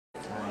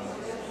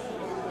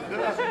You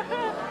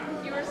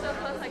were so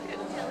close I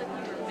couldn't tell if you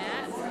were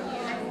Matt or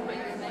you, but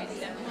your voice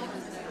definitely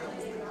was Matt.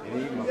 And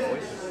even my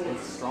voice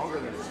is stronger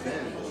than it's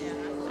been.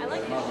 Yeah. I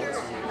like your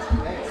shirt.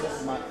 Thanks. This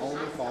is my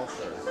only fall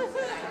shirt.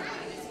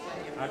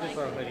 I just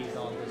throw hoodies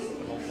on this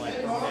whole like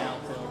from now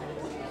till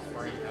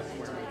spring. That's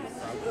where hoodies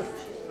from.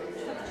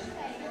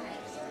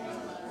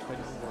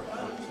 Hoodies work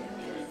for it.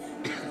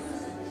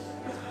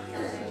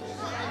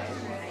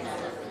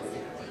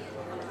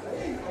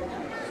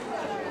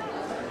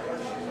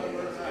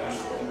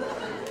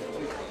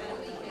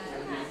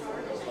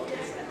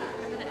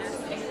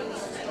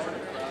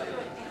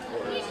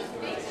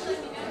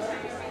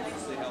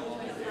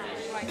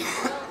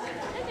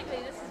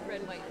 Technically, this is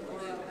red, white, and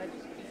blue, but I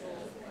just people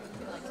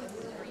feel like this is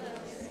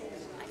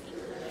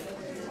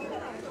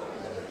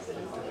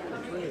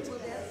green.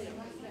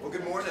 Well,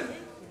 good morning.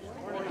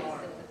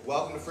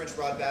 Welcome to French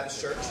Broad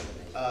Baptist Church.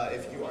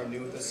 If you are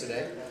new with us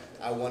today,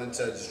 I wanted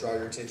to just draw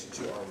your attention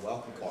to our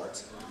welcome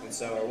cards. And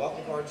so our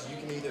welcome cards, you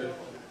can either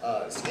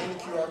scan the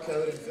QR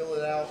code and fill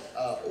it out,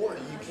 or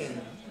you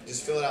can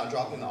just fill it out and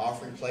drop it in the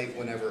offering plate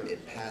whenever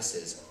it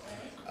passes.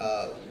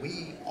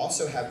 We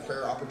also have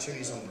prayer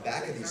opportunities on the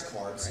back of these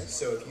cards.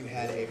 So if you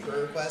had a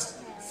prayer request,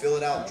 fill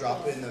it out,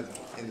 drop it in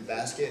the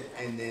basket,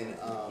 and then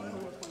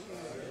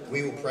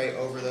we will pray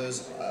over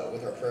those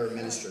with our prayer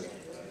ministry.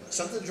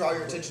 Something to draw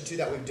your attention to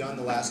that we've done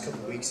the last couple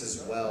of weeks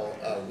as well.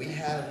 We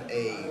have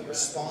a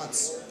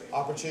response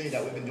opportunity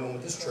that we've been doing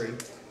with this tree.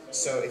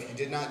 So if you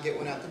did not get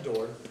one out the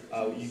door,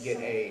 you get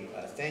a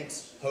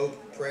thanks,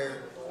 hope,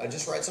 prayer.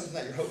 Just write something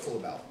that you're hopeful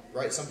about.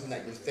 Write something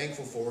that you're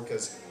thankful for,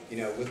 because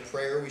with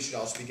prayer we should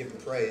also be giving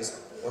praise,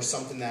 or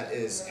something that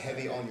is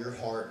heavy on your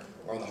heart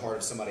or on the heart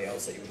of somebody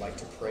else that you would like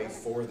to pray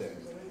for them.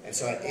 And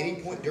so at any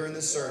point during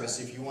this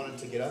service, if you wanted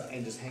to get up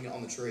and just hang it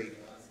on the tree,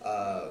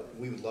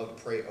 we would love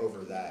to pray over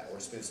that or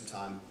spend some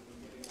time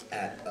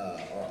at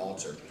our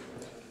altar.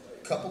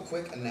 Couple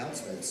quick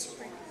announcements.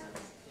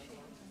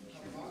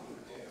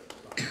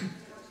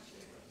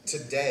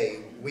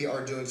 Today we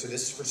are doing, so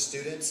this is for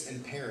students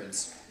and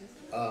parents,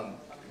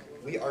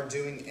 we are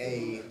doing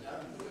a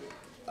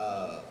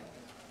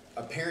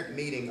parent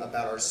meeting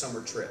about our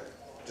summer trip.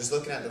 Just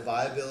looking at the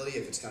viability,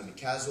 if it's going to be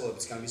casual, if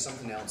it's going to be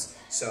something else.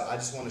 So I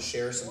just want to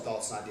share some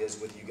thoughts and ideas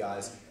with you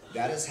guys.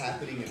 That is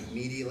happening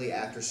immediately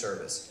after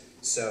service.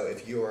 So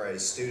if you are a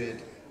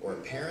student or a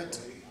parent,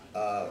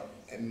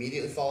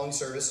 immediately following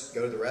service,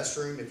 go to the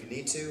restroom if you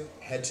need to,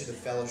 head to the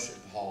fellowship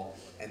hall,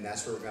 and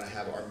that's where we're going to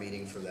have our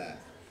meeting for that.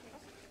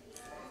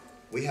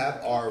 We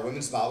have our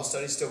women's Bible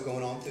study still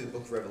going on through the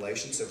book of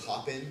Revelation, so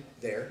hop in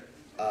there.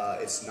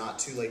 It's not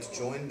too late to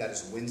join. That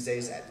is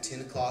Wednesdays at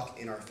 10 o'clock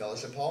in our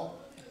fellowship hall.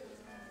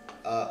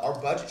 Our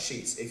budget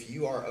sheets, if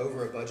you are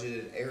over a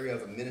budgeted area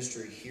of a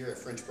ministry here at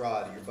French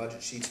Broad, your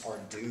budget sheets are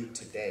due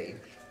today.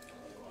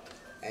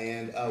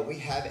 And we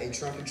have a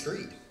trunk and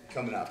treat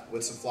coming up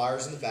with some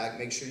flyers in the back.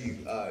 Make sure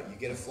you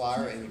get a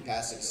flyer and you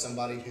pass it to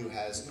somebody who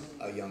has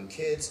young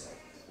kids.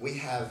 We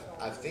have,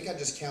 I think I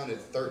just counted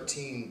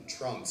 13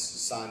 trunks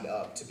signed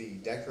up to be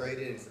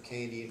decorated and for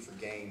candy and for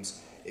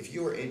games. If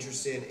you are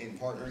interested in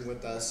partnering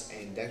with us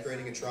and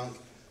decorating a trunk,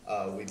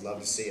 we'd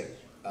love to see it.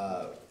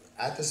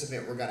 At this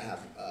event, we're going to have,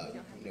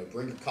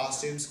 bring your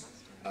costumes,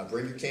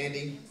 bring your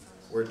candy.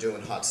 We're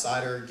doing hot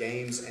cider,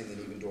 games, and then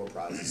even door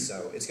prizes.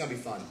 So it's going to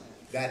be fun.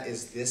 That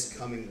is this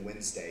coming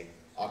Wednesday,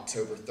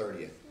 October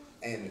 30th.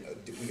 And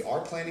we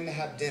are planning to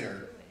have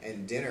dinner.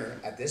 And dinner,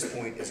 at this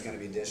point, is going to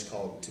be a dish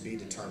called To Be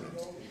Determined.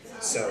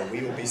 So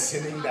we will be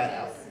sending that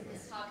out.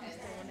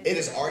 It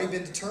has already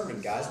been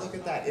determined, guys. Look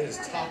at that. It is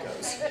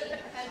tacos.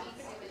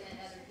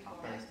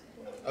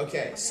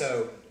 Okay,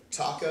 so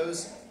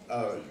tacos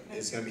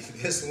is going to be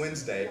this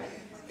Wednesday,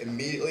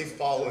 immediately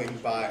following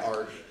by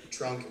our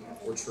trunk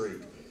or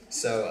treat.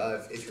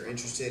 So if you're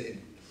interested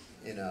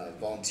in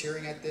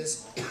volunteering at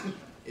this,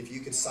 if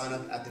you could sign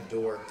up at the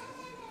door,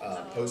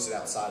 posted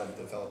outside of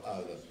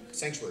the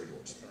sanctuary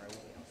doors.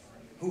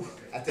 Whew.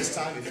 At this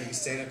time, if you can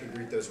stand up and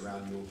greet those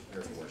around you, we'll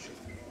prepare for worship.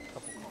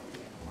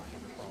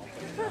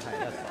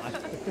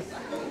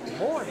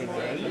 Morning,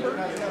 Dave.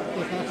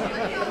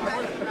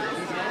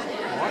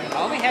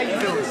 Tommy, how you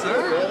doing, sir?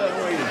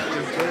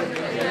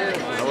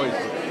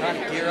 Trying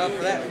to gear up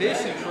for that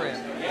fishing trip.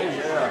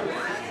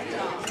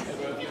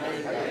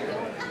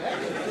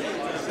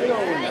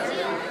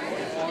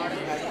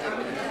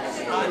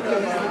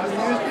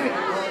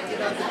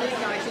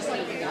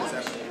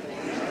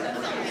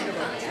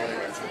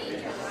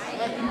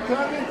 You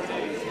coming?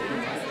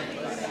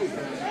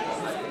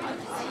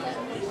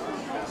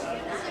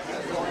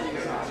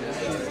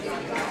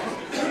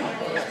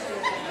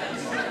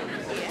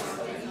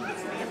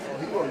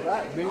 He goes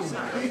back, baby.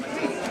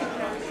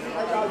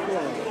 How y'all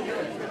doing?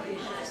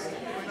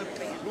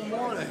 Good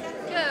morning.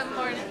 Good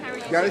morning. How are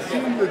you? Gotta see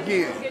you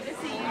again. Good to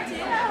see you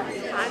too.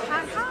 Hi,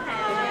 hi, hi.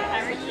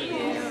 How are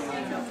you?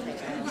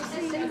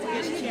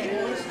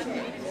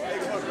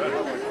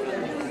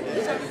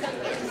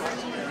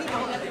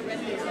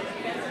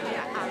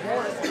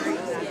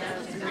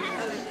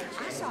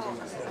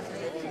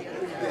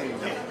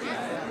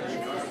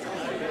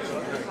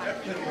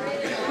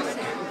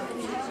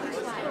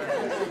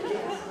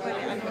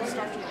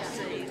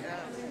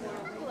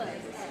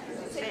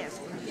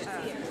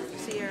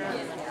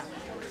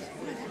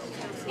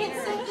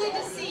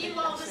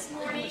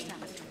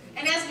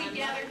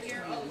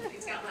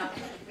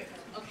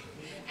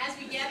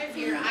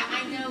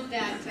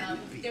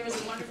 there was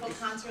a wonderful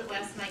concert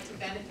last night to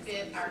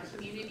benefit our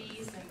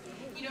communities.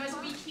 And, as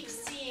we keep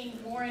seeing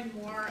more and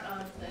more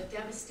of the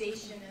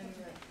devastation and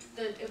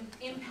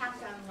the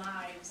impact on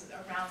lives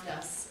around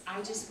us,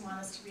 I just want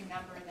us to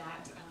remember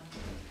that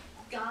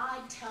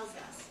God tells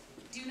us,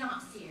 do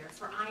not fear,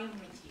 for I am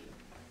with you.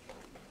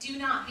 Do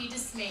not be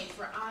dismayed,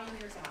 for I am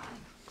your God.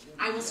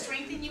 I will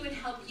strengthen you and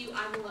help you.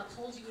 I will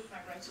uphold you with my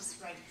righteous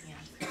right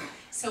hand.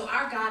 So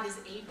our God is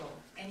able,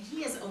 and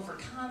he has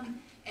overcome,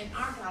 and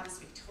our God is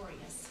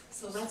victorious.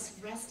 So let's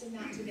rest in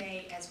that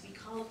today as we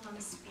call upon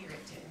the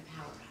Spirit to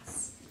empower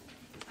us.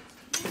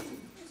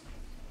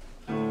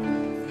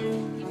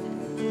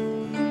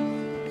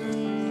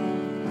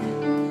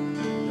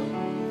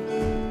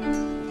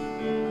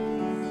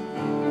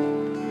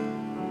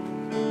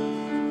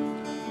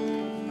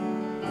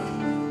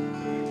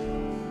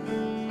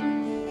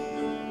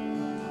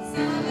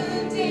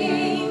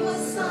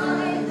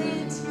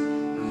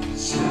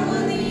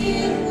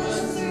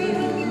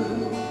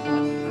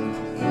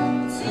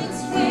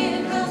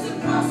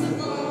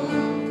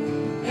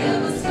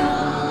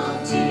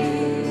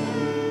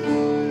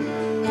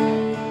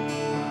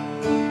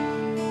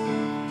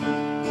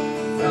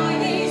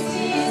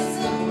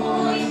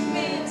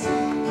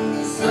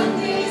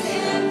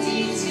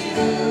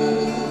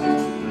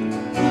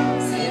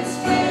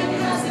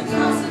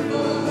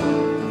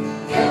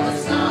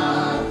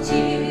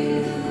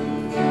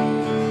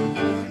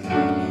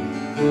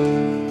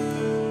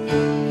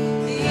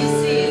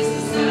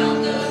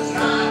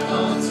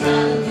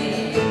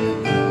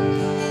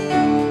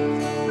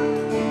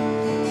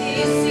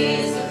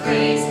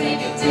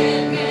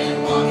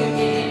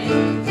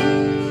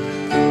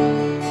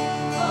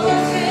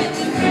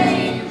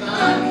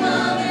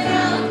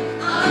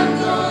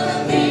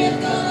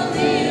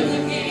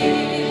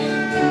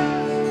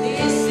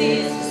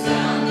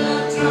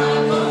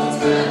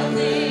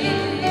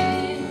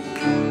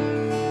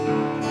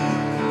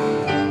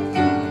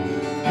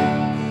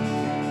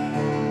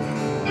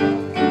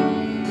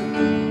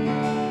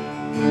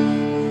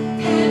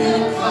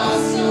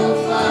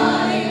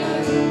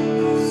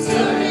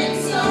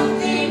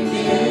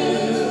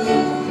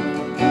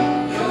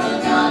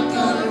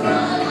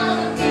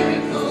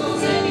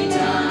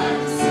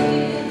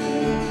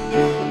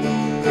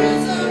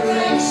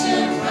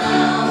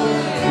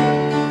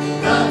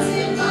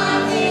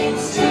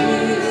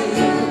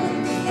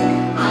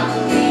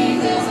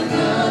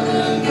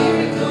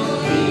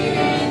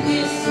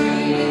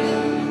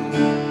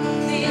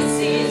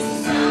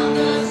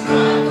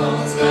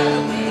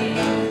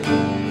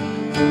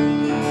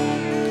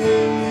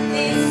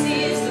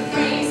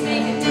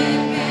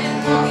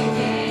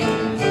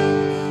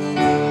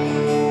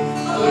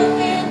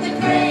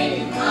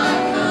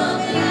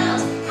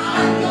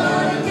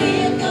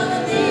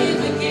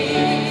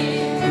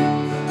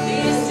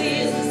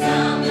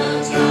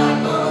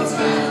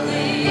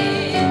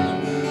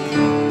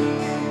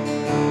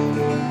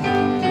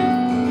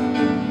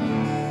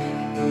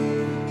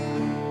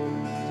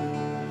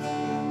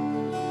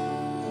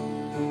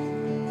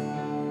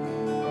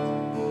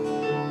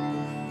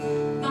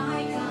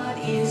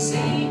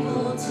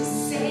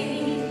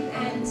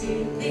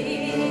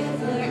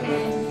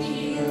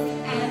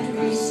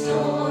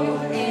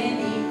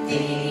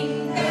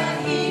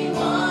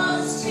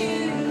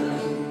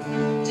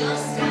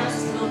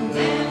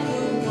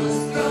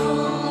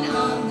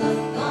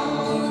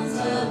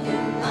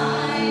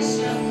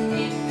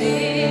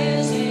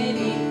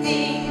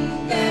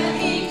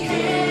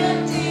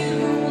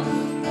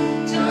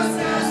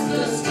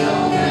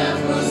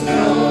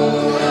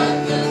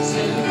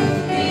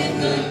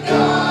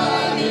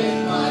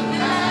 One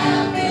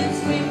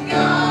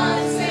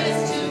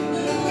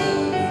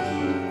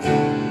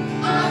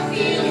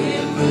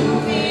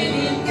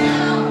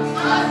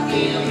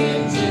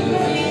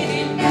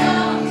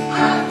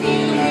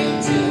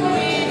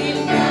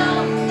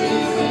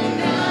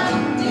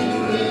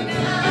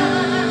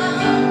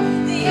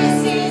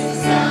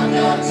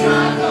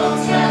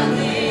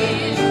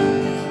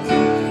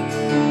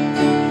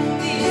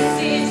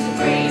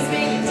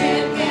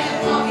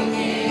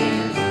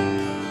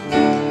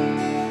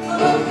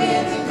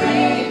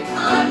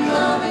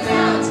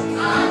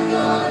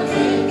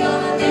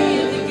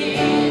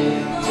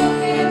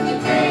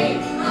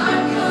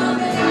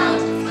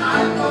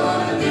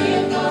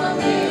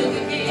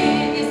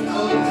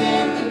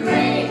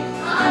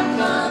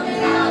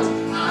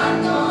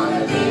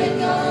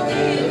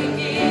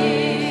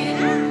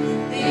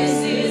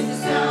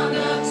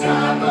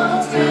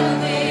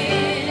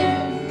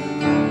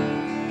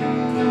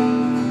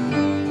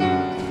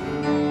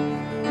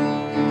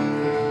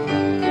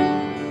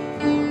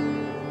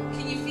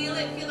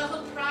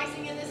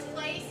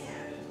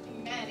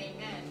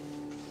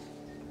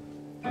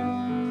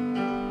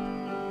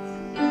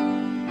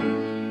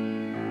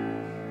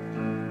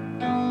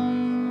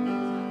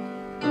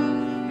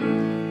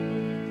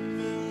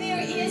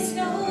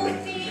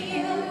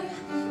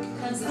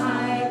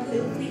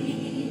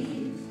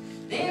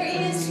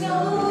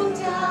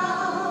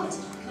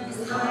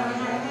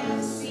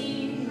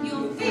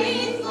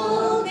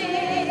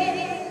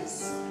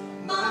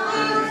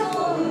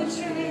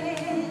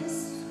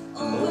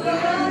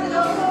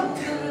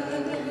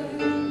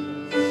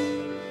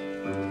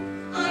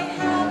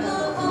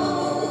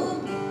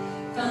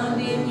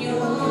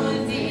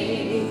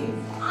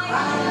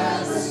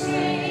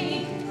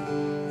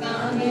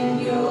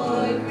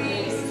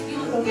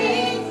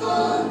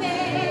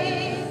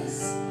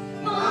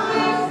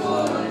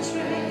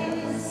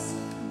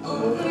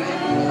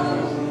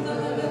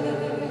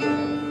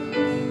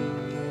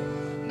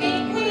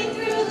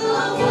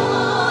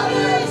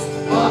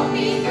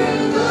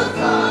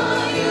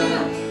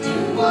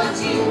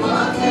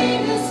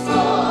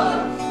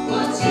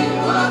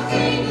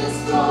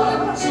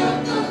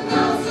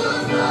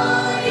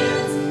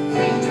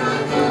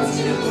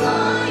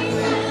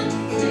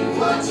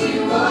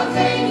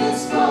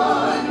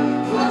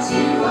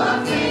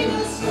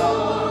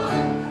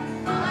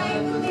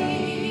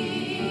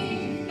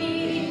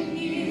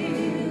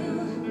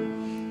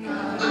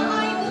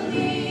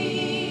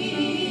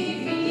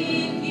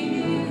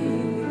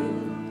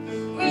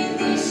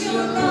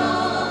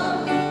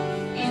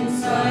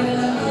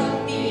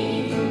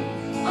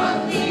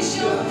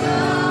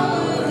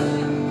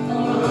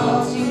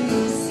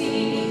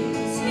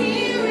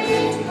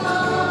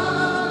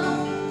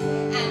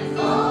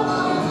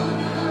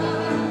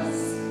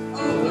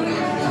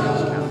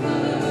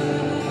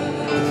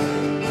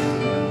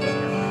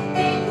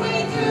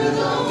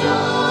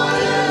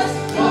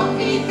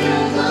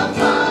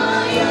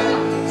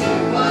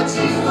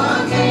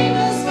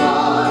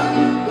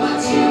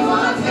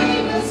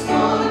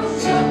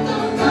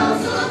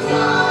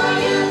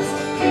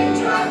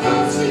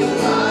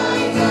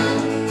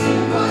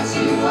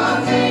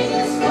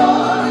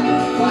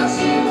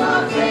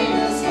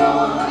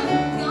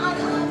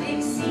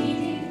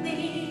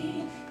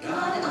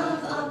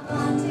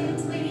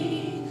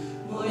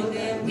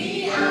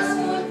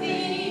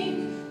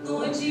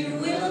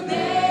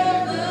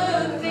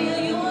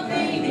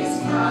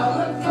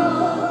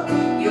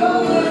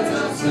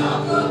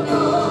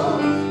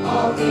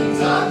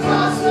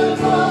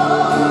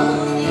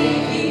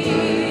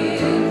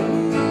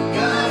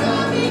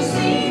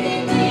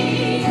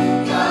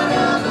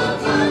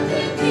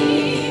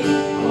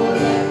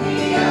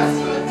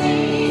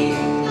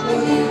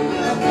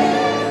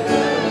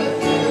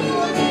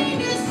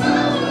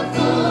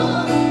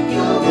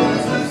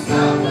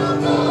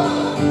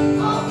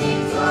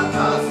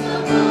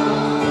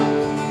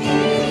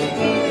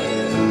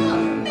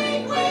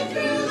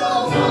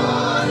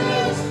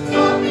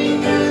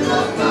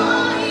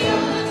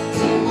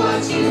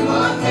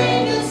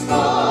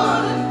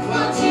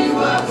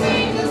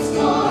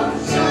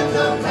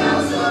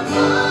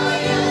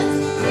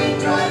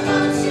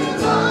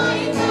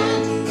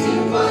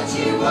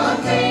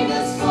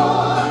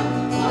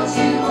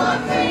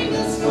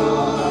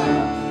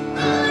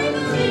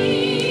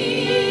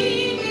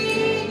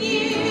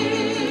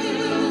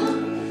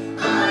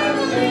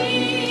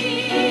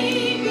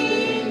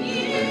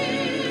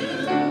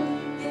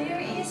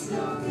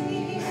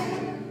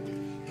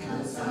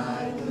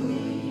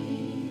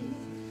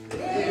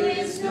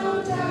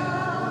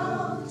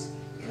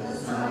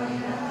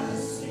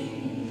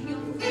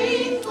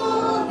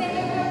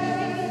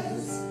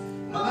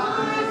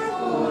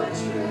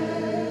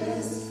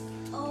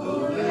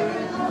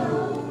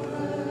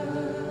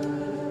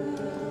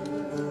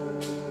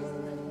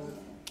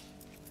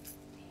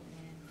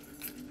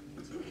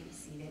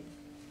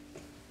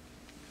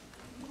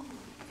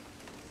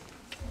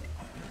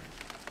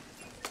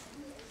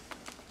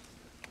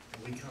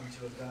We come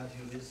to a God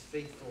who is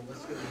faithful.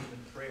 Let's go to him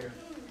in prayer.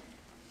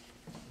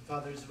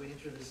 Father, as we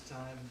enter this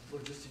time,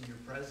 Lord, just in your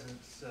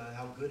presence,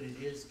 how good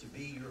it is to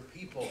be your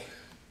people,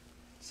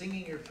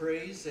 singing your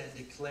praise and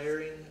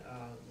declaring,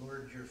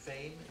 Lord, your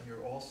fame and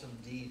your awesome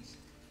deeds.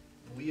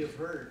 We have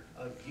heard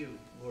of you,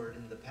 Lord,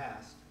 in the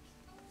past,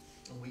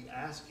 and we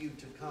ask you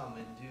to come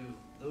and do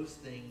those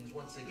things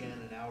once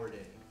again in our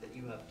day that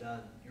you have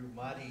done, your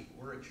mighty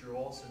works, your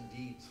awesome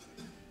deeds,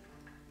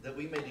 that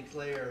we may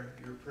declare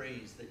your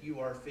praise, that you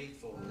are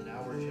faithful in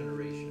our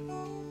generation.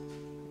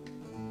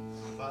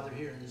 Father,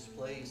 here in this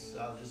place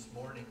this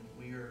morning,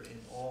 we are in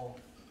awe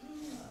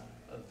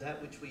of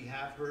that which we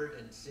have heard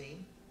and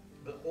seen,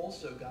 but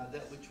also, God,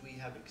 that which we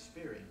have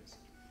experienced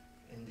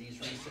in these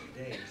recent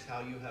days, how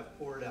you have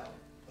poured out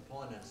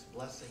upon us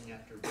blessing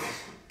after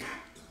blessing.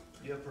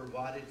 You have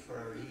provided for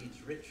our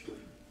needs richly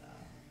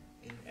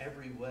in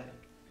every way.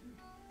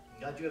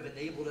 God, you have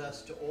enabled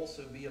us to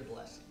also be a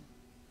blessing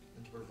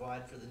and to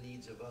provide for the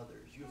needs of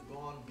others. You have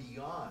gone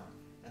beyond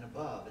and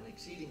above and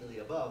exceedingly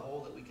above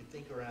all that we could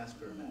think or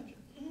ask or imagine.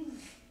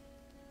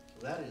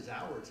 So that is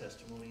our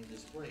testimony in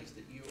this place,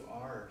 that you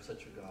are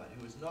such a God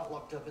who is not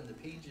locked up in the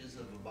pages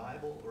of a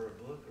Bible or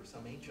a book or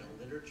some ancient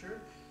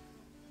literature,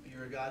 but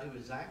you're a God who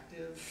is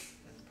active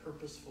and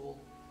purposeful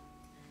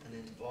and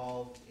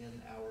involved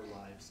in our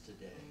lives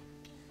today.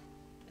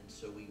 And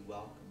so we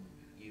welcome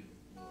you,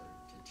 Lord,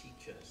 to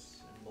teach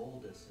us and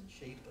mold us and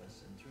shape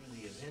us, and through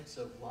the events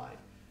of life,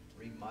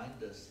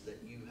 remind us that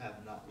you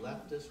have not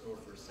left us nor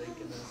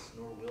forsaken us,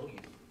 nor will you.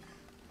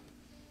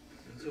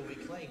 And so we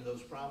claim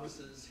those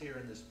promises here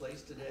in this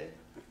place today.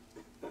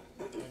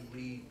 And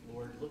we,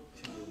 Lord, look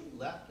to the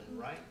left and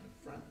right and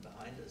front and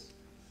behind us.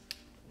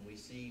 And we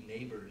see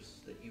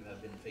neighbors that you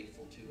have been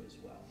faithful to as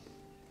well.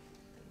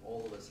 And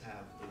all of us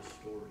have those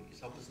stories.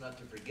 Help us not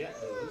to forget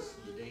those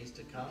in the days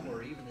to come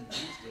or even in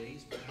these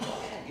days, but help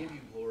us to give you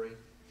glory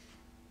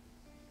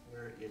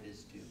where it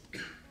is due.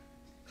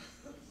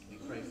 We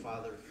pray,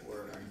 Father,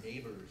 for our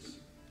neighbors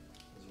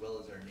as well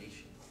as our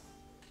nation.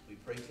 We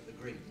pray for the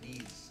great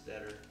needs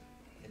that are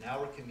in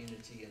our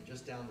community and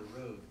just down the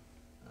road,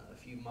 a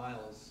few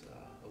miles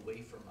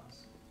away from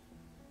us.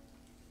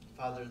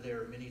 Father,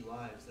 there are many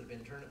lives that have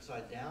been turned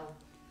upside down.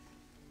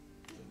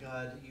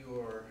 God, you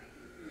are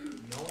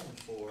known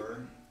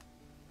for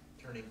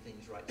turning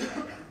things right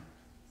side down,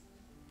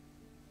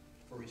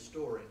 for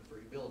restoring, for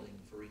rebuilding,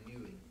 for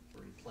renewing,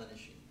 for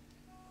replenishing.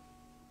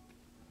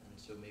 And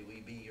so may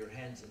we be your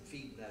hands and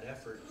feet in that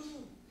effort,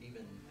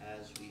 even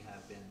as we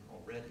have been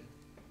already.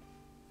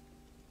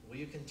 Will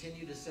you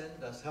continue to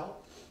send us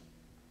help?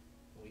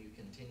 Will you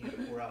continue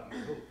to pour out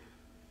your hope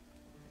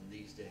in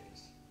these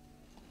days?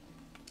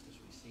 As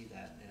we see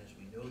that, and as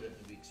we know that,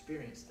 and we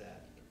experience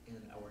that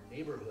in our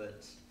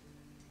neighborhoods,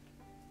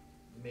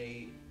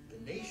 may the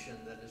nation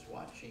that is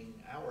watching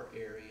our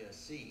area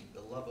see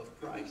the love of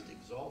Christ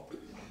exalted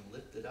and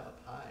lifted up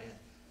high. And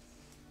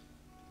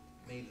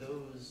may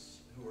those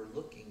who are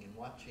looking and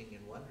watching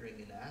and wondering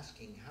and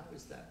asking, how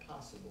is that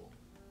possible?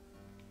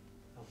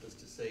 Help us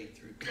to say,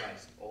 through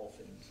Christ, all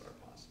things are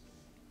possible.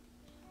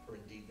 For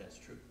indeed, that's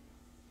true.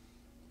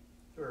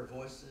 Through our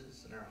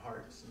voices and our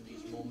hearts in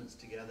these moments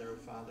together, oh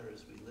Father,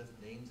 as we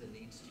lift names and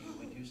needs to you,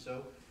 we do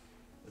so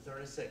with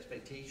earnest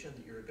expectation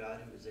that you're a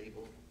God who is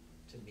able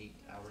to meet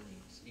our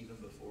needs, even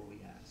before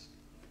we ask.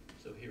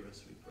 So hear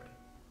us, we pray.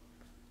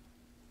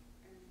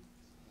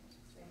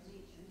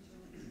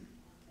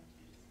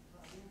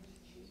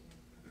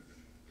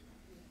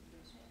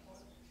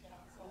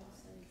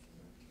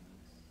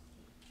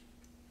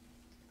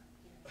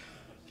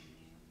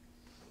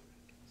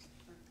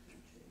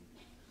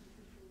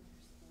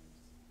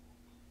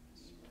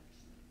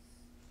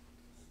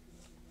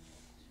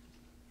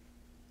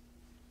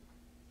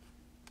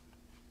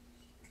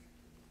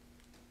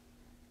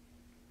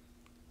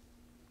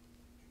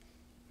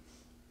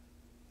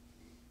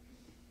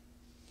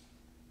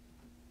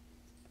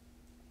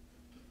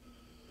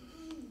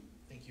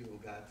 Thank you, O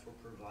God, for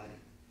providing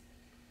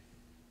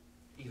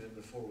even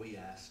before we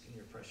ask. In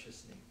your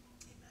precious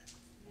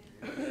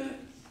name,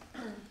 amen.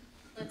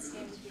 Let's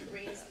stand to be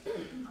raised all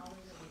in the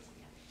way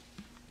together.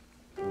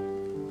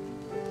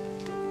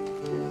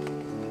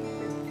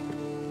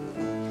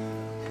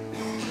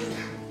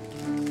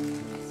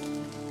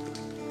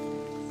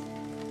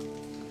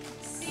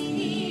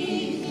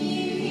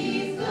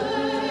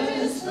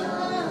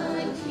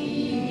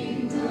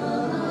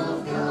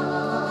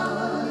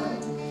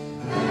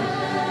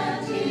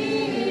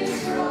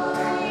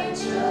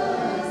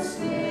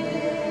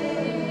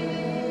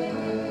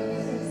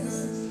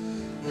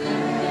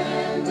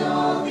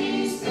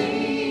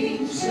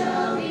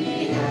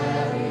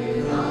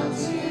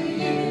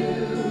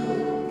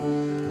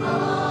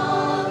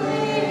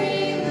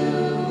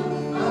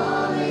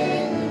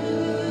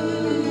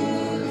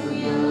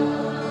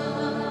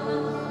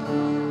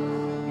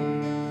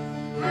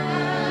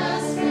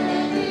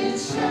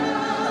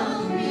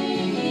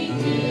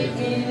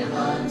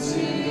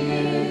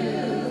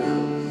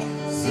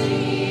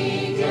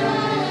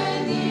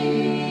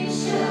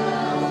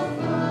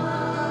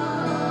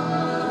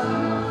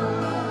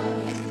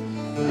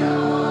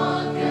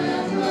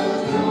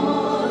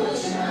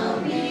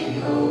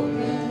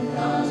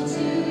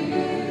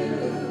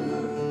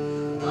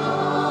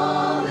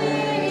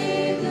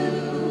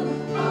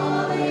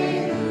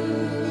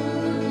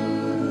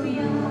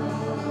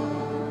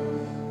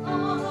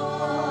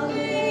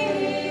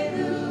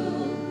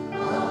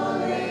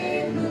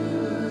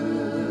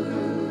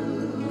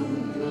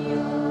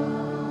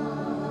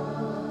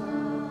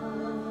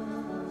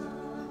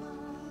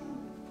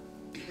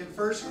 In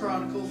 1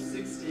 Chronicles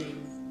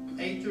 16,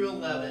 8 through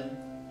 11,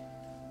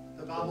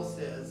 the Bible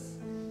says,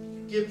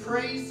 "Give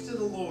praise to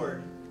the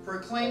Lord,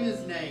 proclaim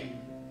his name,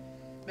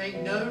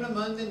 make known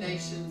among the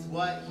nations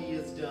what he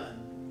has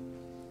done.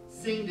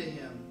 Sing to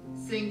him,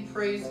 sing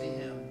praise to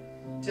him,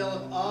 tell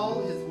of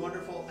all his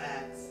wonderful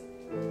acts.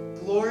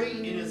 Glory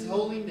in his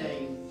holy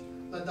name,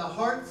 let the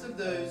hearts of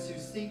those who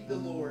seek the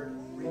Lord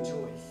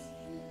rejoice.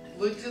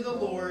 Look to the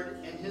Lord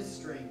and his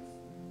strength,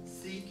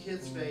 seek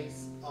his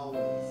face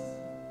always."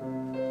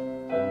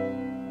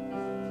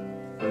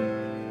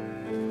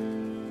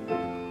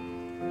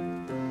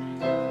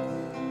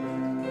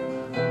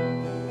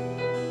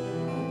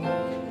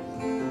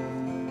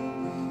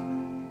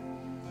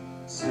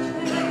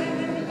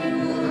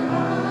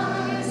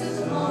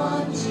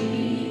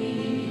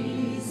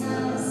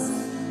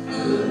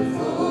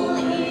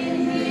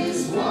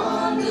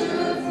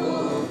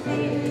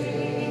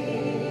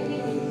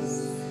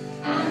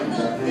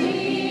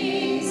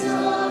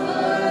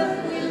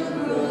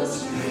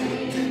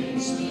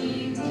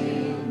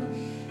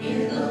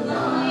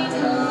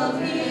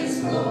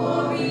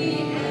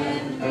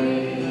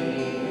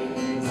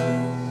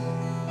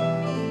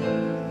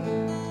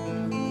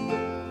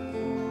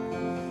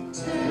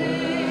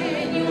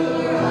 Turn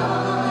your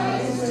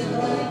eyes to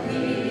the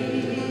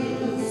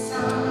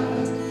hills.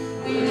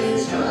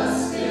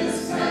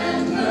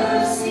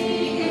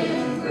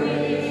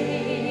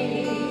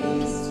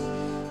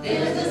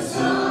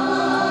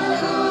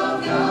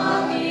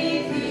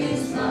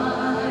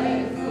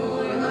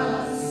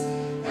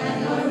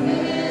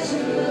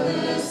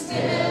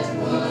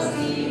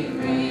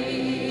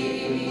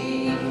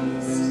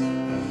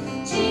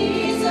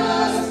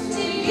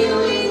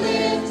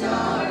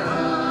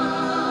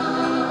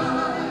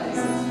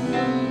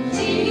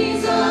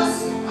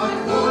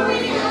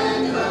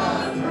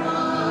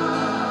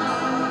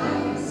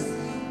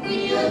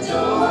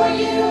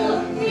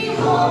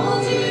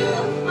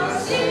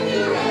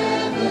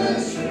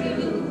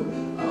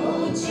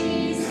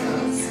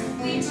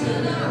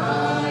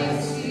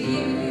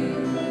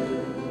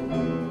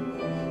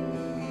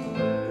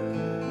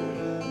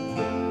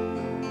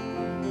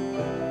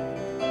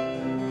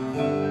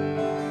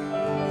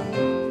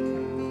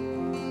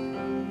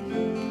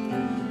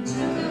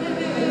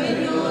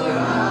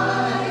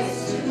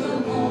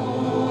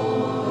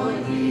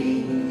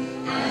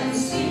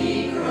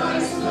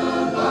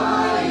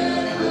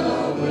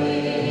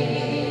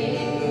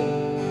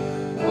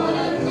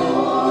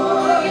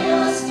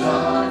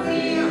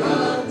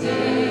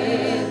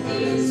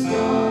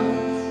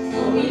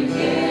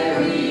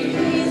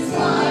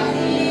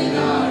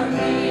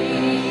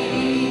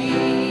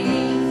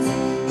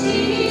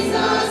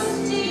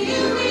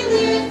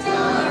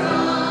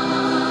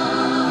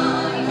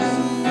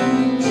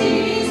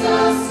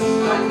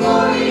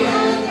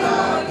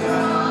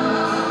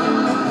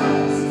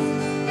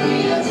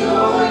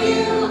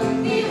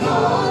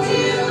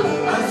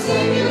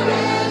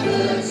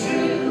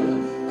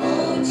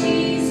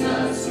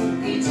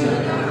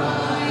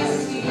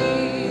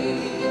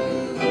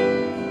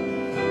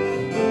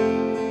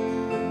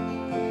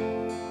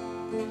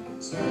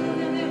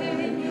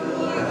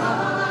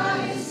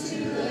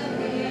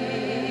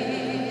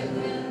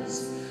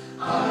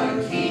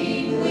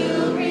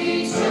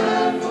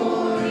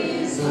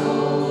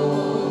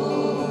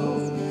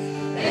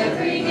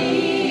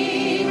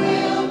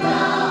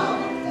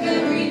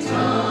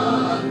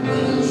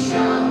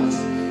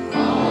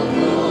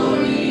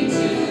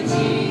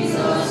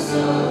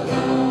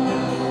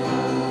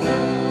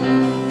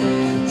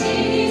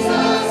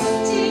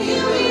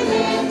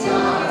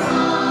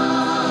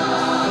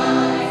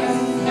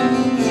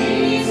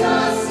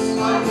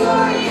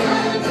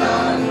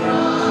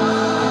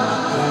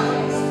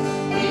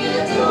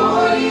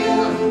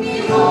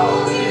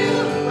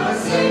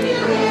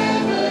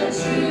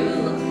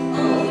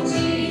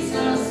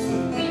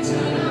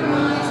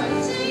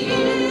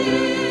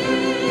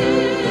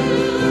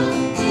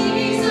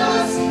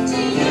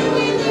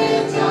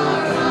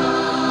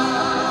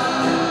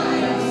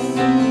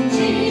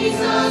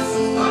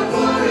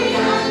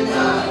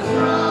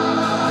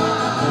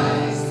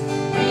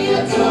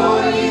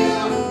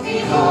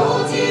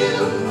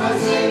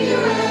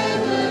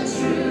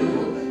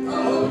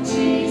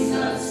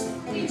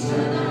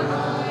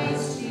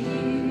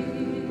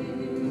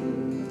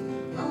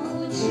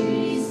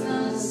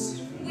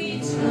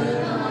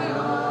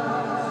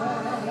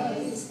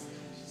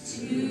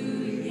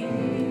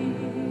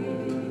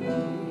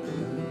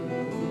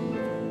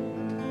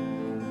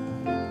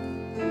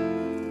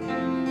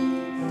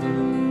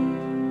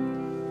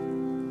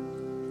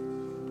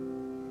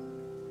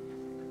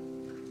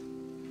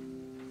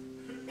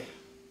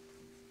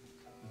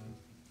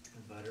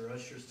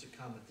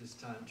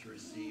 To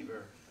receive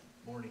our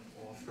morning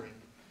offering.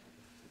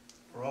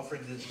 Our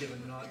offering that's given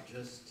not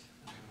just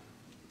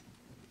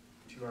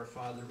to our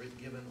Father, but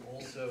given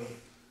also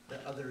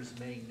that others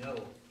may know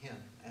Him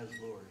as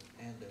Lord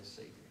and as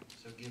Savior.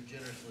 So give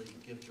generously,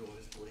 give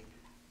joyfully,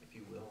 if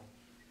you will.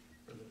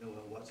 Brother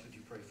Noel Watts, would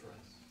you pray for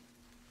us?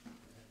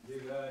 Dear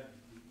God,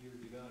 you're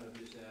the God of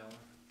this hour.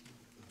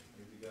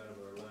 You're the God of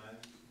our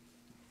lives.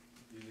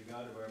 You're the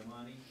God of our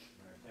money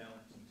and our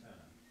talents and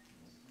time.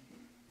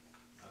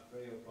 I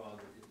pray, oh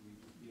Father, that we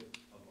would give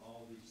of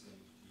all these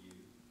things to you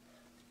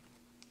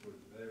for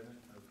the betterment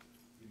of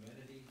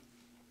humanity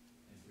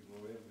and the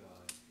glory of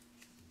God.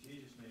 In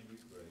Jesus' name we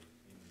pray.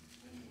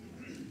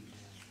 Amen.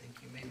 Thank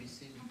you. You may be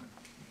seated.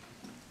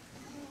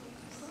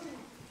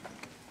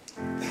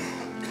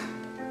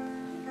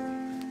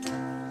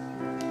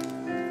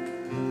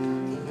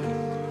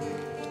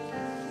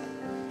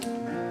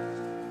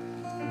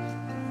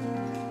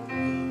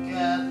 Look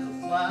at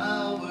the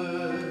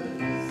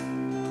flowers,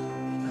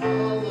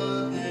 all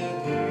of their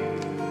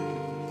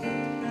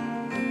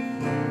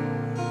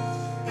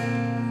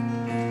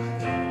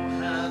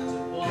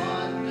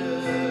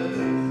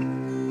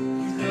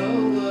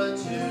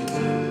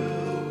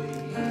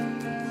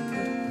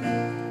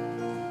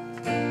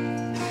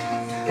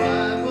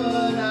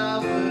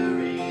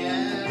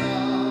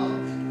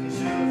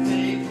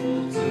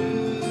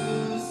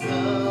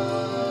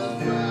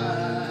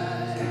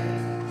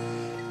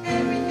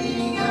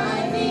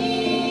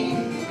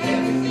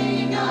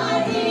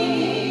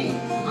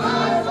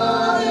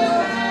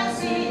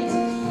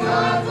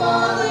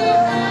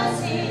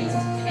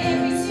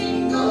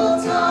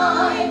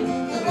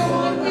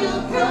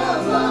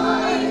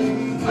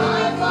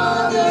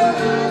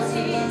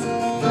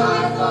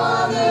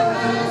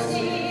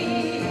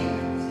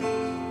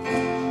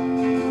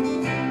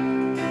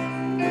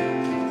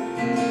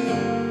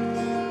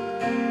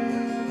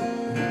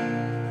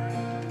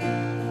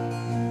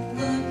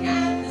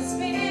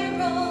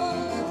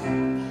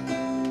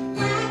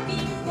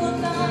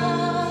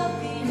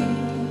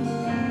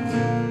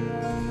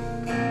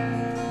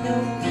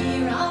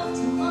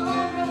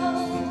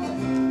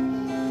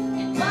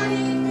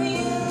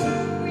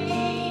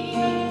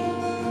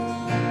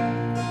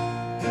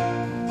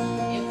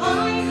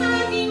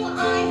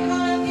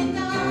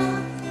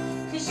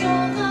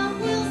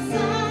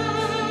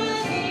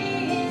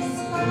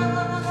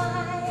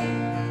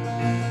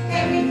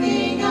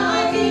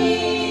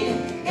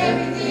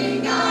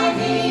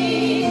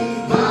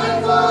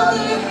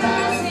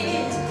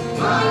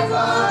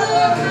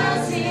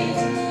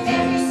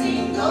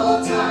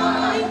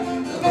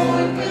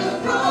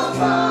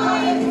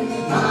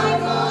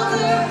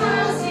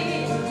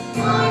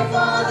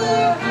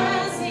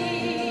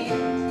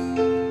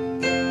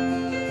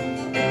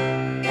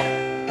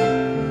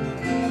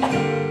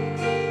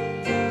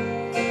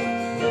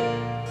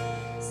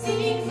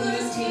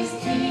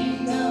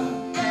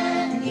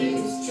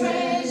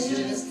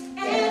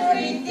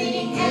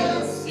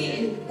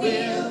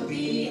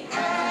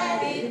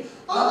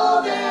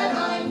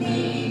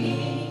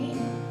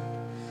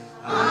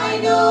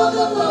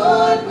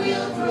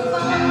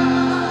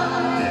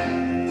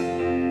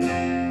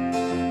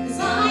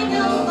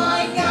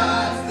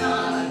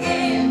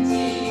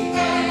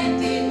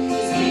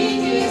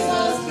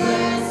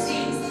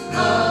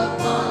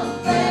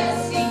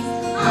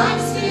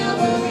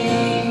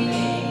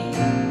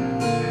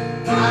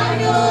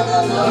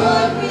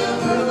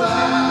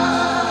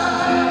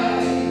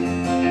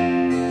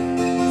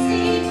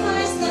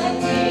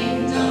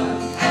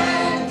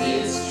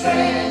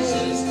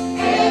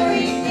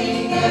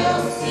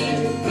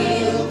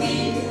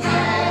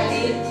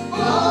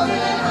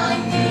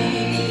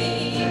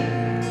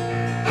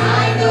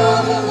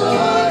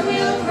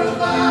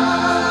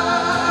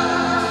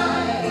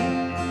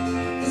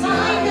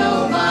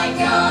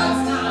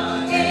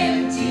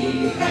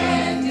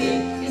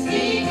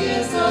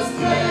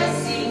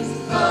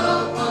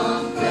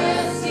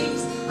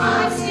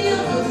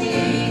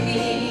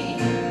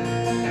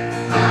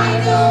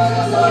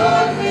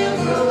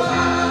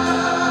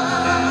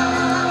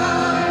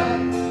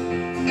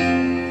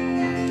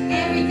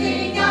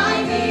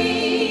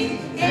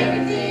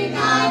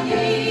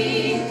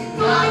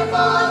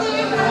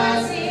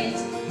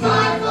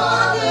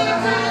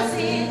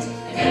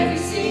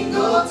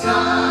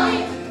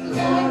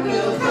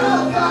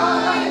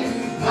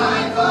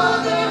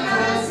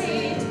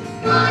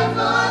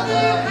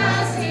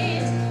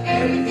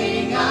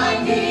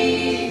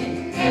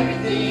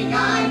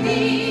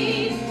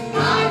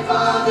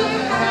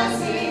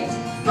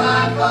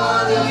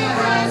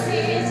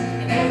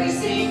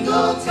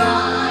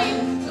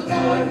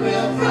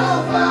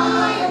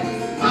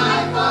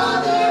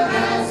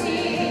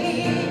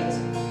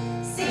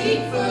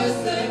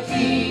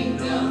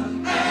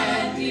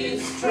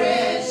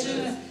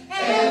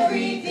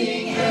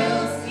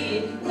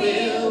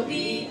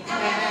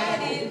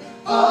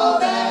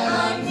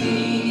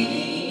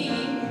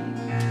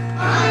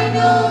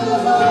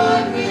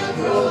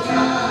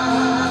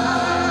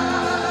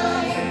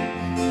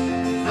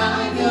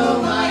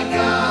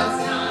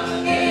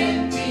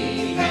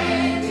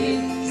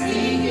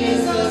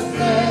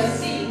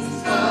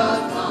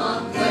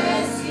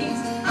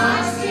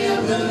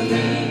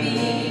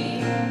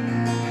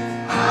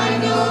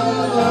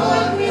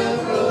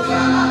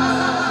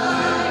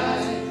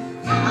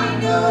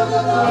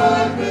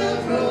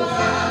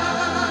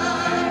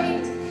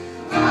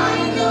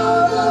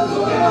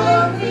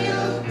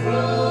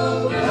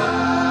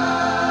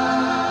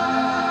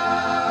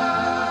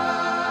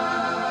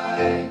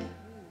way.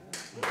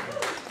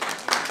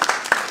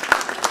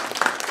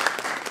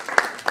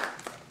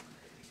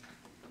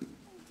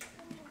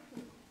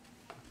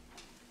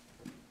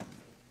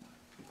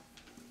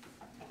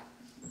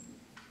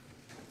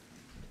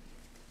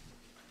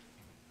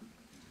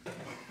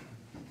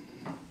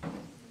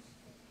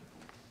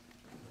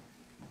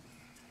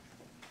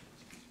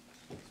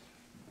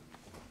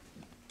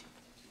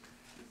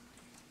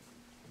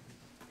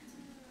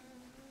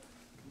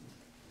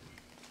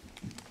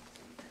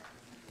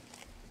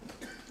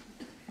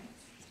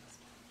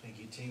 Thank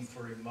you, team,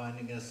 for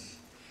reminding us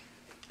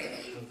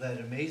of that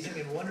amazing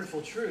and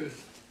wonderful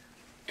truth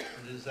that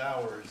is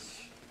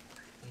ours.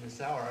 In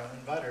this hour, I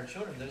invite our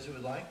children, those who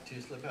would like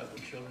to slip out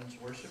with children's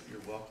worship,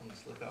 you're welcome to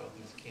slip out with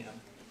Ms. Kim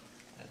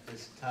at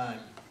this time.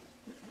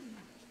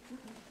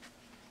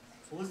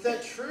 Well, is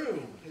that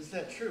true? Is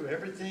that true?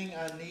 Everything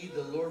I need,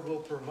 the Lord will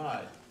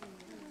provide.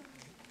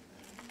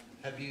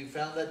 Have you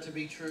found that to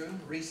be true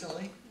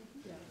recently?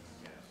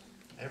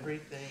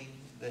 Everything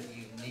that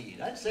you need.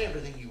 I'd say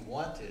everything you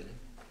wanted.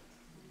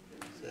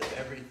 Said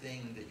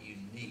everything that you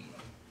need,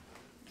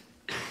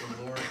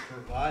 the Lord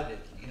provided.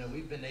 You know,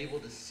 we've been able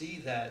to see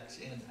that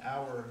in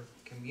our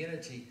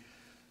community.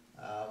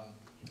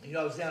 You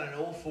know, I was down in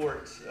Old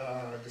Fort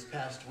this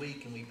past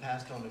week, and we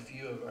passed on a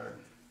few of our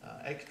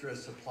extra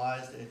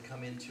supplies that had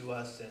come into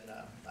us, and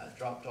I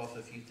dropped off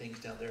a few things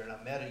down there, and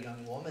I met a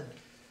young woman,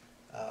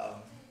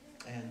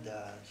 and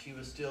she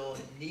was still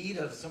in need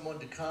of someone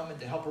to come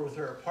and to help her with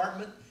her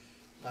apartment,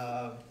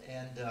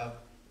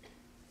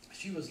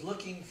 she was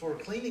looking for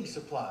cleaning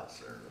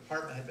supplies. Her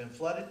apartment had been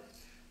flooded,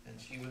 and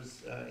she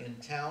was in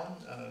town.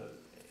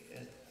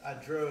 I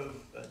drove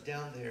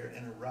down there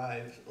and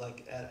arrived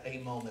like at a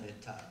moment in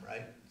time,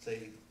 right?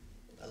 Say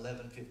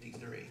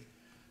 11:53.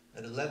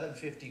 At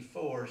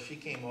 11:54, she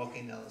came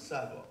walking down the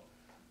sidewalk,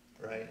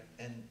 right?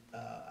 And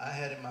I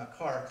had in my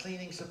car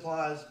cleaning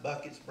supplies,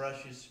 buckets,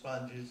 brushes,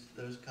 sponges,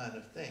 those kind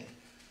of things.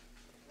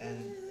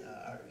 And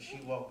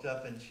she walked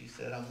up and she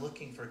said, I'm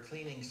looking for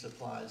cleaning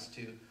supplies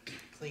to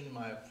clean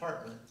my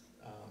apartment.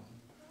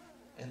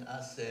 And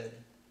I said,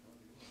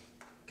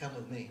 come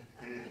with me.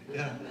 You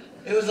know,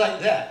 it was like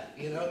that,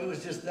 you know, it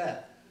was just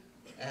that.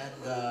 And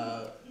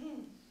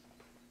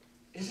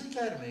isn't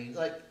that amazing?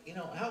 Like, you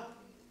know, how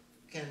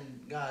can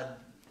God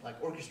like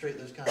orchestrate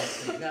those kinds of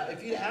things? Now,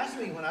 if you asked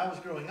me when I was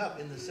growing up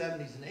in the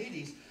 70s and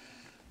 80s,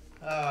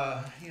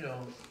 you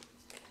know,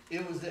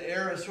 it was the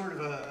era sort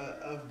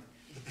of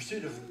the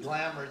pursuit of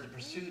glamour, the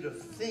pursuit of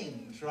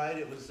things, right?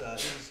 It was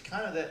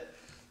kind of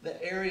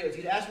the area. If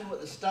you'd asked me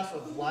what the stuff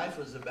of life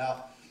was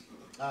about,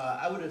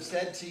 I would have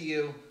said to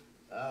you,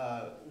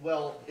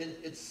 well,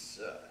 it's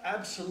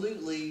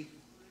absolutely,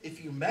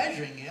 if you're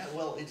measuring it,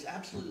 well, it's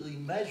absolutely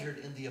measured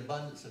in the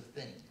abundance of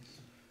things,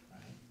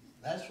 right?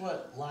 That's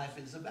what life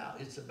is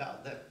about. It's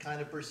about that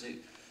kind of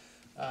pursuit.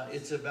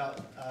 It's about,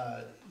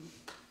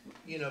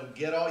 you know,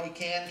 get all you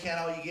can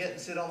all you get, and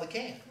sit on the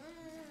can.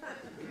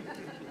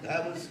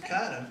 That was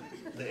kind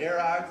of the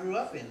era I grew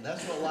up in.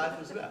 That's what life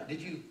was about.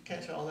 Did you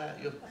catch all that?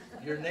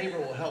 Your neighbor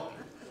will help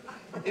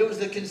you. It was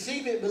the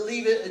conceive it,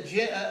 believe it,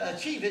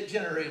 achieve it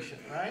generation,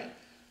 right?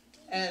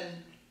 And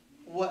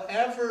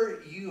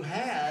whatever you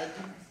had,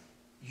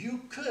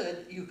 you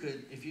could,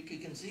 if you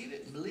could conceive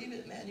it and believe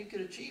it, man, you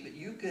could achieve it.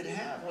 You could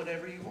have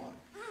whatever you want.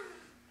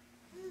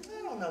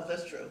 I don't know if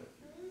that's true,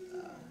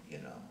 you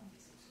know.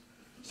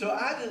 So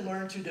I had to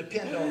learn to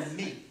depend on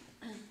me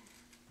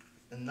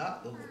and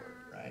not the Lord.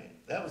 Right?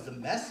 That was the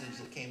message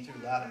that came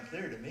through loud and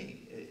clear to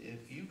me.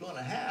 If you're going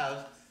to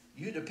have,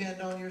 you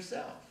depend on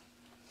yourself.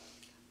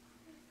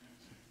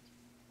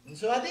 And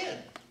so I did.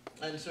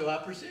 And so I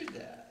pursued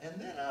that. And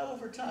then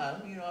over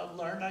time, you know, I've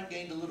learned, I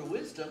gained a little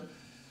wisdom,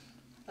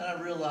 and I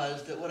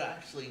realized that what I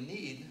actually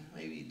need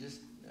maybe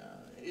just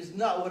is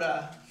not what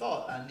I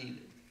thought I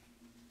needed.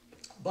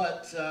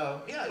 But,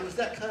 yeah, it was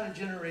that kind of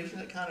generation,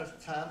 that kind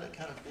of time, that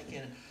kind of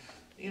thinking.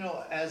 You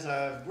know, as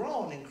I've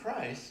grown in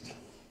Christ,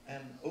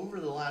 and over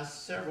the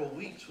last several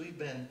weeks, we've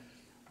been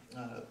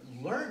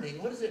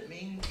learning, what does it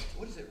mean?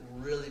 What does it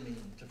really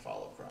mean to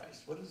follow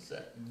Christ? What does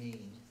that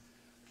mean?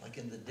 Like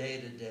in the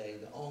day-to-day,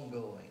 the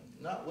ongoing.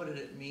 Not what did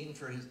it mean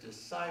for his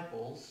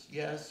disciples.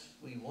 Yes,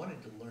 we wanted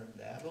to learn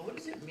that. But what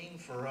does it mean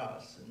for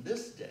us in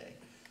this day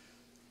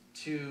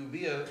to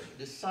be a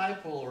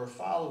disciple or a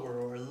follower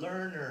or a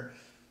learner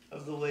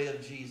of the way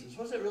of Jesus?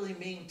 What does it really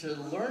mean to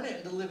learn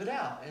it and to live it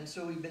out? And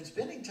so we've been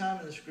spending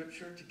time in the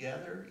scripture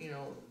together, you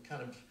know,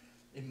 kind of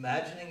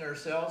imagining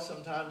ourselves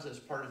sometimes as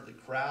part of the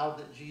crowd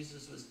that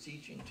Jesus was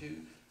teaching to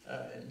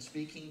and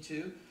speaking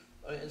to,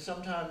 and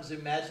sometimes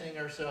imagining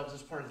ourselves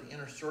as part of the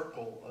inner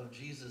circle of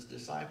Jesus'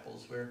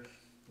 disciples, where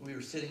we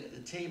were sitting at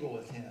the table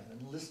with him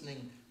and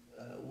listening.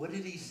 What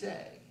did he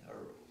say? Or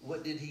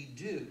what did he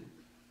do?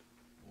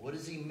 What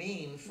does he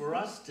mean for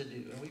us to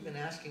do? And we've been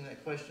asking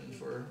that question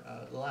for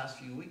the last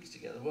few weeks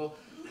together. Well,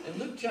 in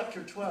Luke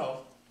chapter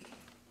 12,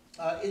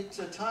 it's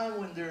a time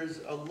when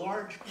there's a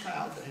large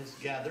crowd that has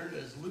gathered,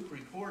 as Luke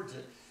records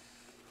it,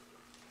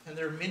 and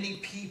there are many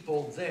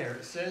people there.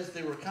 It says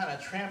they were kind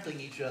of trampling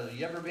each other.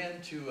 You ever been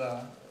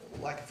to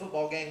like a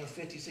football game with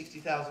 50,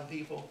 60,000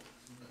 people?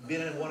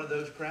 Been in one of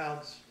those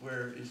crowds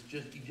where it's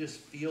just, you just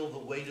feel the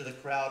weight of the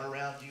crowd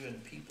around you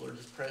and people are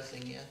just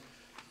pressing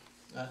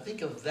in?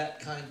 Think of that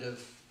kind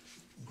of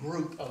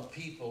group of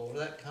people, or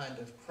that kind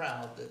of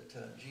crowd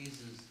that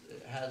Jesus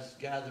has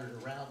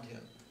gathered around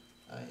him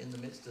in the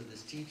midst of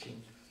this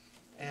teaching.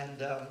 And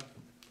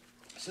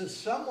so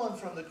someone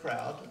from the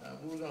crowd,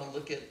 we're going to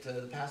look at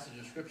the passage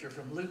of Scripture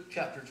from Luke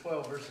chapter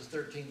 12, verses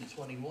 13 to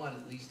 21,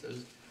 at least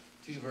those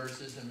two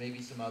verses and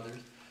maybe some others.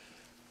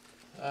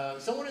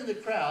 Someone in the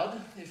crowd,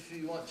 if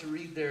you want to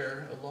read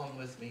there along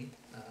with me,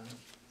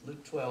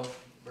 Luke 12,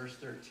 verse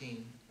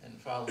 13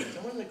 and following.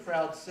 Someone in the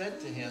crowd said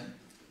to him,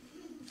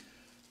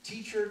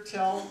 "Teacher,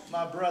 tell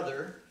my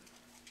brother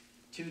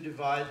to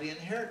divide the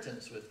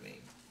inheritance with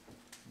me."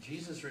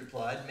 Jesus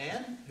replied,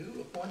 "Man,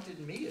 who appointed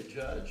me a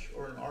judge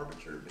or an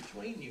arbiter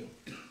between you?"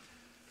 And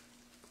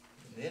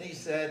then he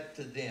said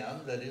to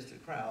them, that is the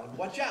crowd,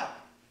 "Watch out!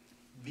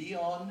 Be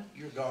on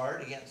your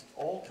guard against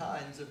all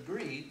kinds of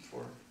greed,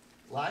 for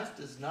life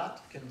does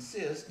not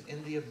consist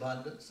in the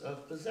abundance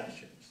of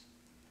possessions."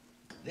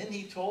 Then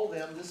he told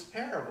them this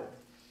parable.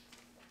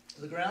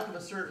 The ground of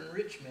a certain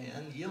rich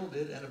man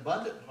yielded an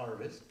abundant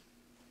harvest.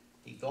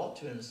 He thought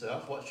to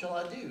himself, "What shall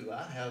I do?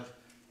 I have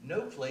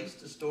no place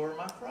to store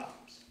my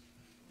crops."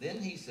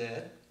 Then he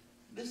said,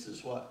 "This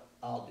is what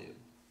I'll do.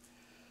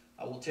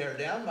 I will tear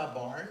down my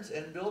barns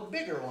and build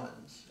bigger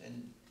ones,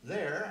 and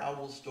there I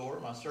will store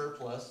my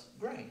surplus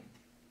grain.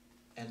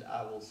 And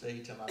I will say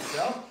to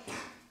myself,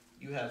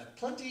 you have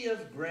plenty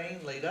of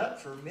grain laid up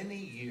for many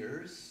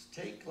years.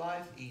 Take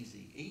life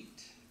easy.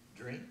 Eat,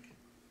 drink,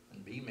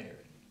 and be merry."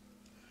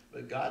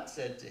 But God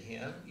said to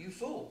him, "You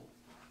fool,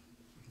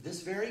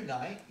 this very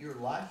night your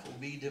life will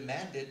be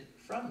demanded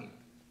from you.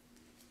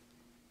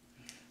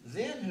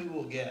 Then who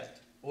will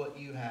get what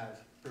you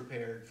have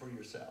prepared for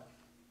yourself?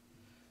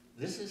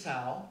 This is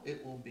how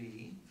it will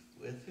be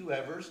with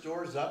whoever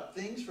stores up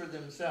things for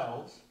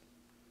themselves,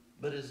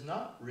 but is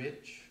not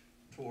rich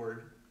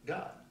toward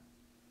God."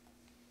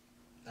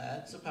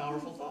 That's a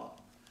powerful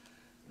thought.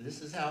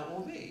 This is how it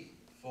will be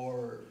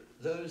for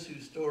those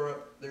who store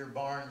up their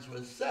barns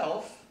with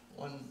self,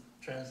 one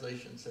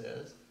translation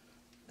says,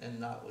 and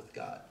not with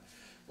God.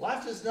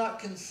 Life does not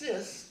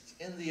consist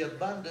in the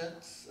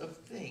abundance of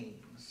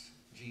things,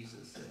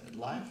 Jesus said.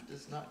 Life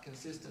does not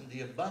consist in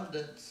the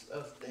abundance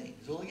of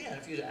things. Well, again,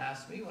 if you'd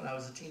asked me when I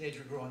was a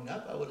teenager growing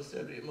up, I would have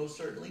said it most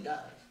certainly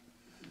does.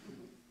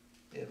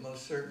 It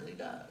most certainly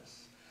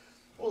does.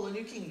 Well, the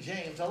New King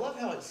James, I love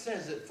how it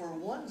says it, "For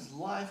one's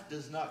life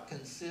does not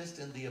consist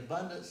in the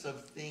abundance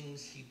of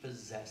things he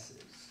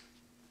possesses."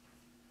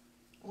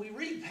 We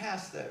read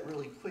past that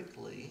really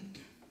quickly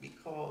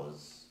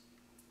because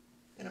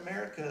in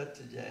America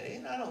today,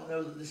 and I don't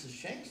know that this has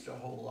changed a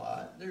whole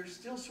lot, there's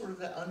still sort of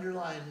that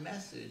underlying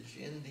message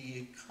in the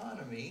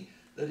economy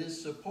that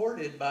is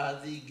supported by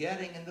the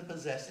getting and the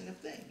possessing of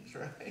things,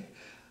 right?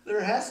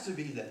 There has to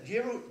be that. Do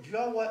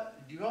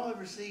you all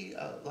ever see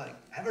like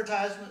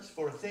advertisements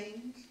for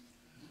things?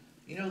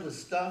 You know, the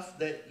stuff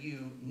that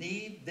you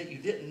need that you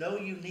didn't know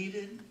you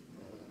needed,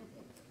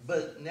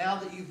 but now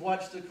that you've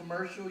watched the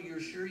commercial, you're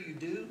sure you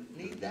do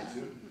need that,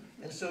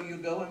 and so you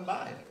go and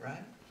buy it,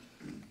 right?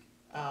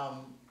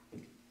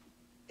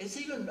 It's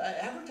even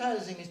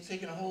advertising is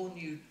taking a whole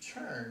new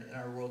turn in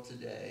our world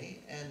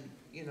today, and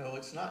you know,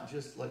 it's not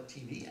just like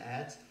TV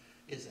ads;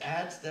 it's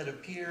ads that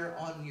appear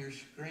on your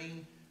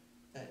screen.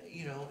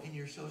 You know, in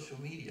your social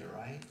media,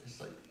 right? It's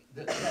like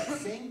that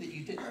thing that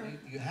you didn't,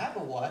 you have a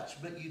watch,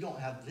 but you don't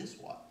have this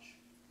watch.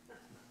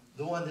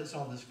 The one that's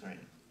on the screen.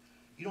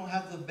 You don't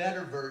have the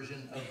better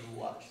version of the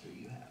watch that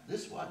you have.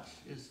 This watch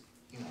is,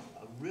 you know,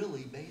 a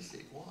really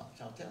basic watch.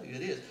 I'll tell you,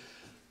 it is.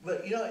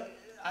 But, you know,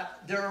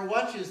 there are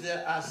watches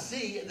that I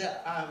see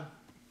that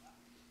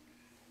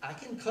I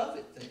can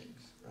covet things,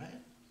 right?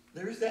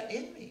 There's that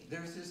in me.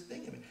 There's this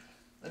thing in me.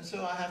 And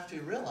so I have to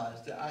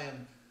realize that I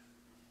am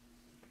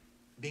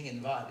being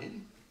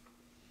invited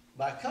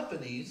by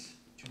companies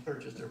to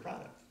purchase their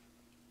products.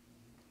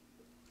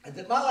 And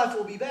that my life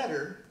will be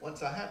better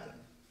once I have them.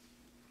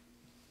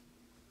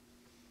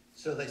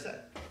 So they say.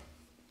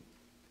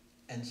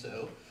 And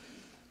so,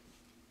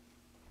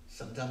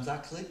 sometimes I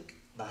click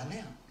buy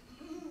now.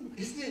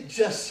 Isn't it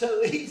just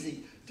so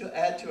easy to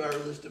add to our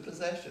list of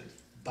possessions?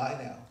 Buy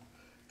now.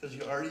 Because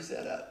you're already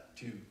set up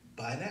to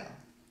buy now.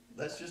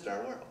 That's just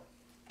our world.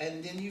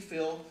 And then you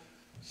feel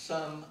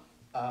some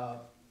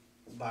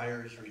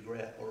buyer's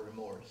regret or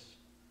remorse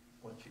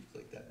once you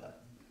click that button.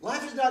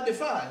 Life is not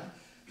defined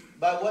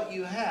by what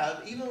you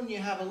have, even when you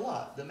have a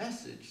lot. The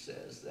Message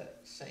says that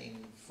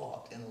same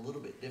thought in a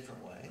little bit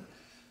different way.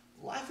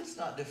 Life is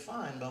not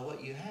defined by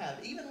what you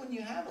have, even when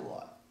you have a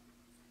lot.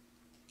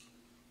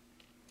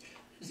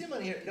 Does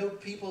anyone here know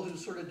people who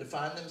sort of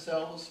define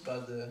themselves by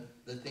the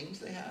things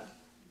they have?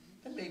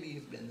 And maybe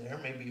you've been there,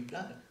 maybe you've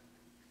done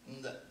it.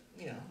 And that,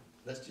 you know,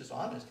 that's just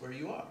honest where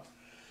you are.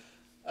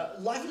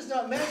 Life is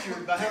not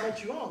measured by how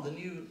much you own. The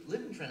New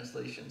Living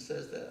Translation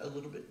says that a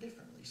little bit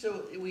differently.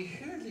 So we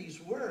hear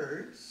these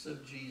words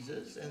of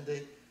Jesus, and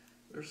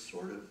they're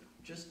sort of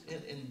just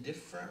in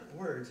different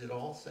words, it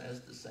all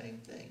says the same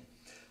thing.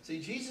 See,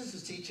 Jesus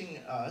is teaching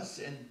us,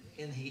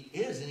 and he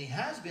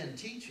has been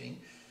teaching,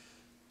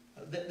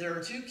 that there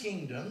are two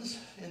kingdoms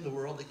in the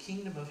world, the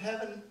kingdom of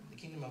heaven, the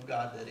kingdom of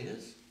God that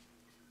is,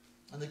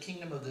 and the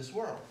kingdom of this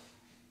world.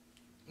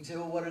 You say,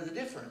 well, what are the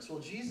difference? Well,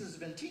 Jesus has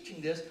been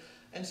teaching this,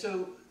 and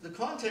so the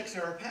context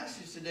of our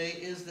passage today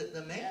is that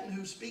the man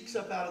who speaks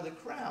up out of the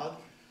crowd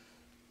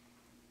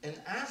and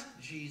asks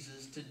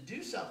Jesus to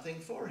do something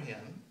for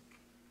him.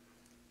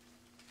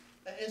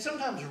 And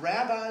sometimes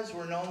rabbis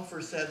were known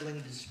for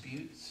settling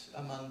disputes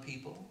among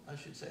people, I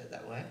should say it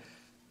that way.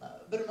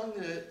 But among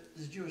the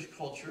Jewish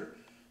culture,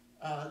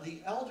 the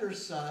elder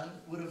son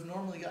would have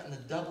normally gotten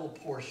a double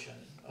portion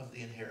of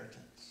the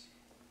inheritance.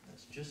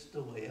 That's just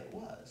the way it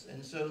was.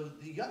 And so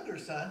the younger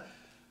son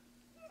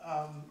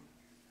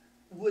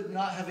would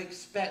not have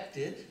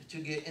expected to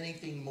get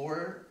anything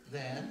more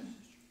than,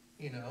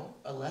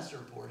 a lesser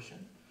portion.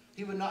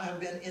 He would not have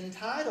been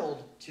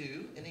entitled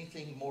to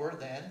anything more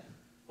than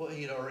what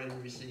he had already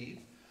received.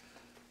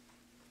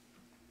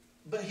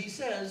 But he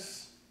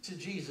says to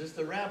Jesus,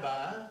 the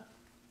rabbi,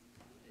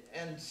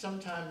 and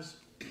sometimes,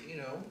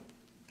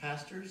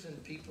 pastors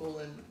and people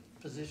in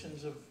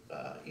positions of,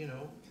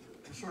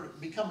 sort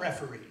of become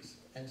referees.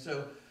 And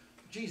so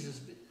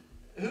Jesus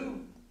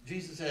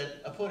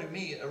said, appointed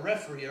me a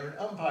referee or an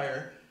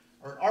umpire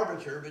or an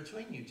arbiter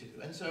between you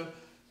two. And so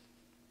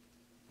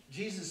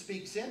Jesus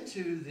speaks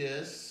into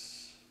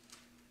this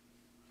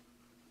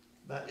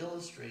by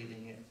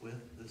illustrating it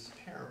with this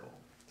parable.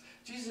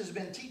 Jesus has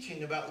been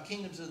teaching about the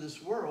kingdoms of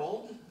this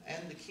world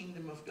and the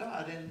kingdom of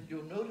God, and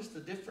you'll notice the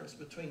difference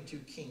between two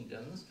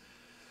kingdoms.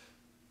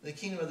 The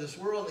kingdom of this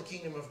world and the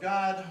kingdom of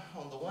God.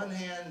 On the one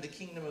hand, the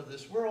kingdom of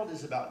this world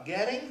is about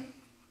getting,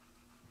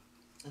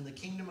 and the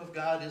kingdom of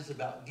God is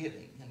about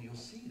giving. And you'll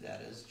see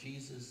that as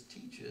Jesus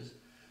teaches.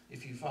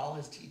 If you follow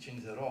his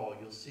teachings at all,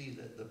 you'll see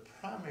that the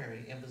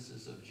primary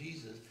emphasis of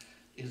Jesus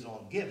is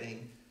on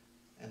giving,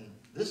 and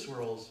this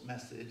world's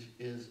message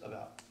is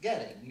about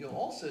getting. You'll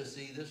also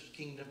see this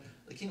kingdom,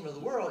 the kingdom of the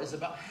world, is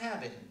about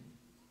having.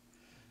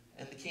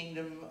 And the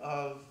kingdom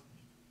of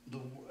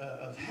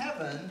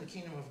heaven, the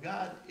kingdom of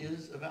God,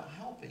 is about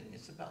helping.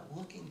 It's about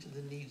looking to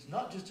the needs,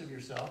 not just of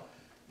yourself,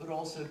 but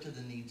also to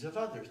the needs of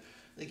others.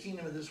 The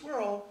kingdom of this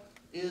world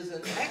is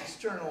an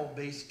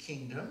external-based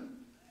kingdom,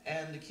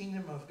 and the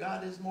kingdom of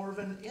God is more of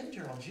an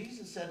internal.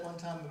 Jesus said one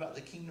time about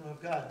the kingdom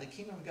of God, the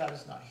kingdom of God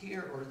is not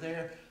here or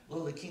there,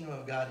 though the kingdom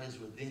of God is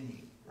within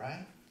you,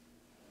 right?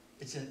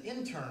 It's an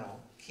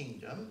internal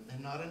kingdom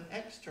and not an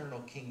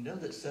external kingdom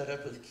that's set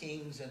up with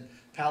kings and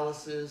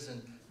palaces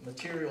and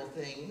material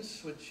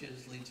things, which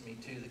leads me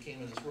to the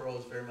kingdom of this world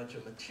is very much a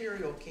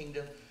material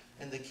kingdom,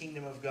 and the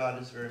kingdom of God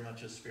is very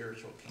much a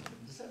spiritual kingdom.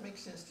 Does that make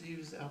sense to you?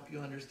 Does that help you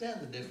understand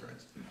the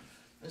difference?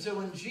 And so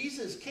when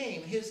Jesus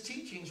came, his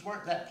teachings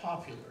weren't that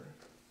popular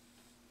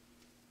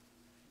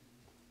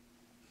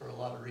for a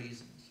lot of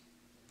reasons.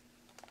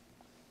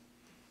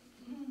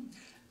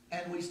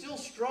 And we still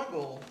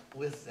struggle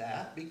with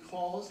that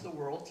because the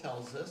world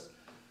tells us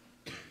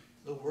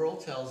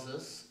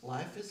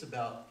life is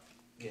about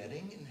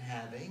getting and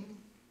having.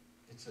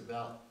 It's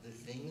about the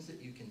things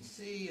that you can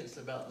see. It's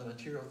about the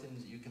material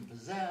things that you can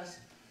possess.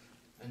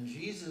 And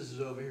Jesus is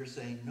over here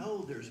saying,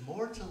 no, there's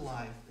more to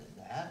life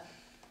than that.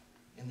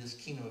 In this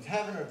kingdom of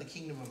heaven or the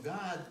kingdom of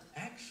God,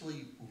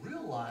 actually,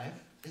 real life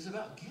is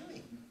about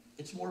giving.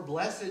 It's more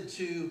blessed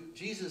to,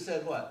 Jesus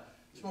said what?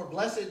 It's more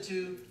blessed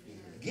to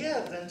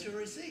give than to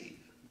receive.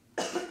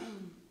 And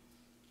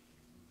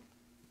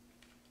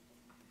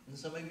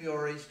some of you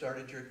already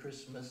started your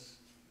Christmas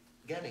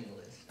getting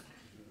list.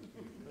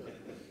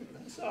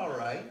 That's all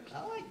right.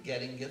 I like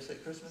getting gifts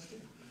at Christmas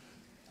too.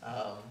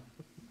 But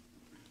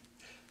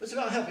it's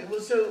about helping.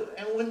 Well,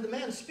 and when the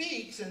man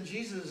speaks, and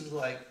Jesus is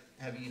like,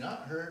 have you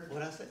not heard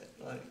what I said?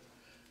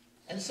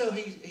 And so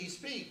he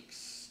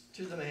speaks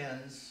to the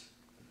man's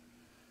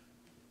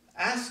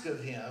ask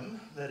of him,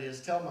 that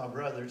is, tell my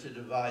brother to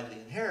divide the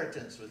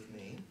inheritance with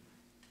me.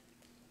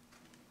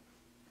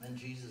 And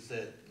Jesus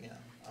said,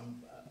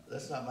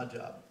 that's not my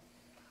job.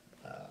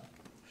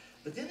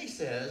 But then he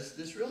says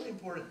this really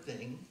important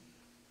thing,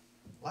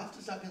 life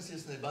does not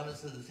consist in the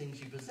abundance of the things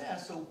you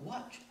possess, so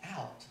watch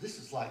out. This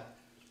is like,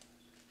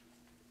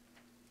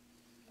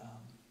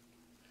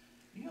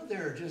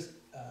 there are just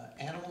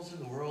animals in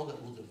the world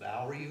that will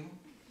devour you.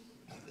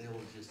 They will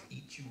just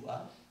eat you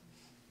up.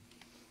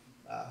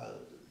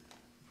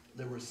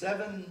 There were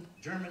 7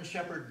 German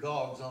Shepherd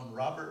dogs on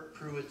Robert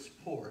Pruitt's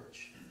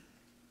porch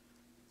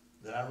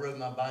that I rode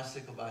my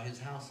bicycle by his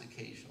house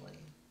occasionally.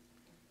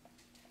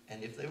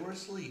 And if they were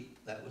asleep,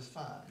 that was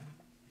fine.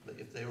 But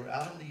if they were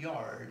out in the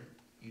yard,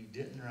 you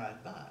didn't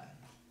ride by.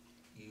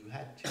 You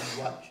had to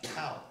watch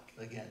out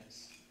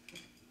against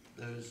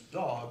those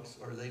dogs,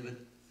 or they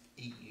would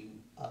eat you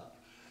up.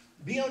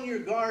 Be on your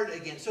guard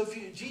against. So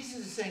Jesus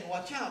is saying,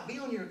 watch out, be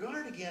on your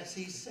guard against.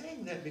 He's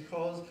saying that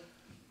because,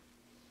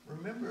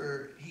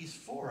 remember, he's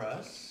for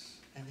us,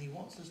 and he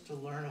wants us to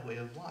learn a way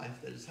of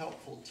life that is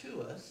helpful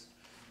to us.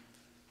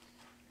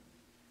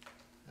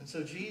 And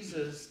so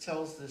Jesus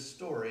tells this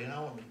story, and I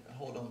want to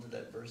hold on to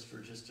that verse for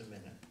just a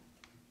minute.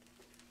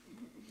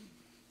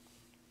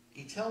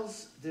 He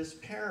tells this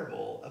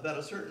parable about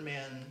a certain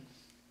man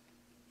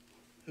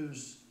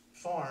whose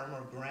farm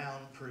or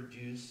ground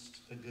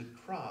produced a good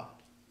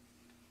crop,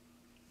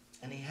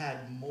 and he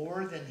had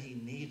more than he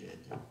needed.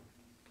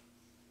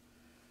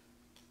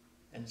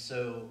 And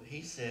so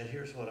he said,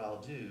 here's what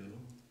I'll do.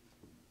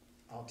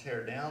 I'll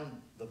tear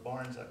down the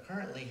barns I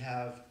currently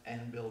have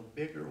and build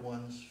bigger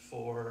ones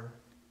for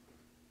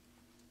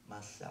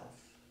myself,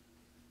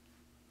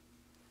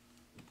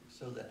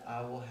 so that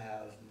I will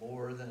have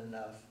more than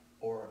enough,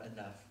 or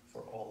enough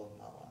for all of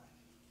my life.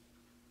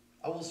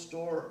 I will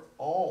store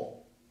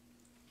all,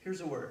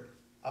 here's a word,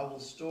 I will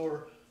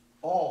store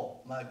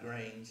all my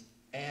grains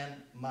and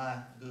my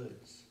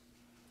goods.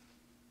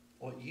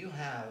 What you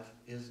have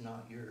is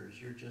not yours.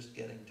 You're just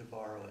getting to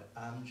borrow it.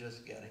 I'm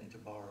just getting to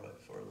borrow it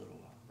for a little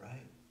while,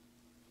 right?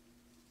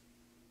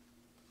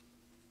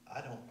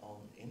 I don't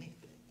own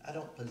anything. I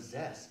don't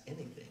possess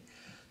anything.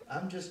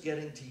 I'm just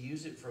getting to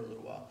use it for a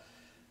little while.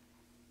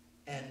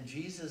 And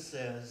Jesus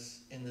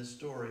says in this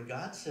story,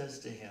 God says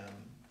to him,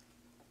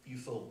 you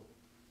fool.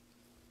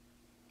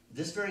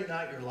 This very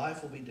night your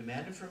life will be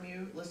demanded from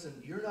you.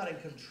 Listen, you're not in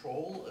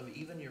control of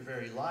even your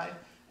very life.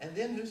 And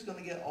then who's going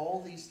to get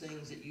all these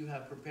things that you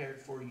have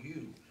prepared for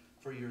you,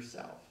 for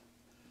yourself?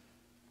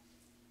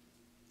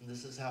 And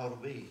this is how it'll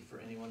be for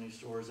anyone who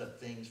stores up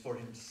things for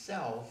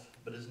himself,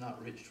 but is not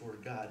rich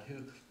toward God, who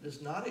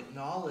does not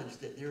acknowledge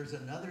that there's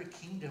another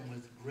kingdom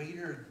with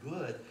greater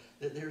good,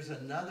 that there's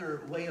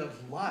another way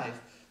of life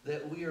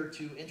that we are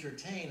to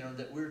entertain or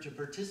that we're to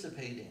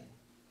participate in,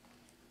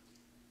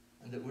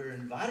 and that we're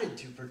invited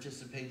to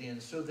participate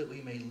in so that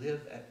we may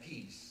live at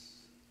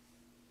peace.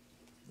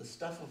 The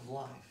stuff of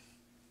life.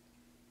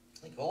 I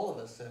think all of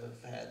us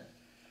have had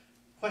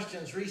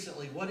questions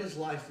recently, what is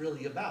life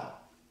really about?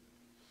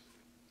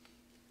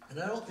 And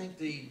I don't think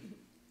the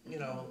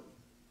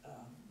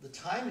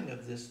timing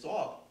of this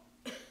thought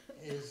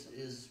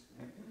is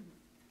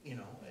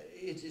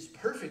it's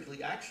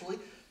perfectly actually,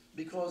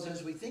 because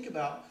as we think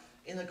about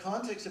in the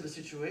context of a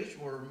situation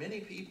where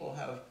many people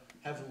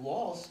have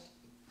lost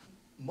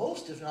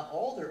most, if not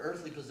all, their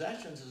earthly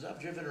possessions, as I've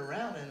driven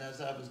around and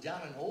as I was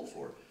down in Old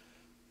Fort,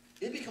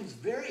 it becomes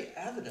very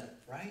evident,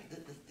 right,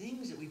 that the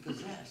things that we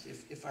possess,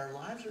 if our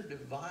lives are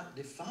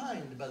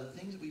defined by the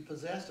things that we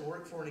possessed and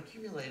worked for and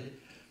accumulated,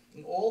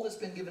 and all that's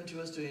been given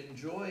to us to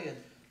enjoy and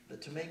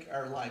to make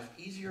our life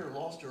easier,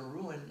 lost, or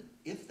ruined,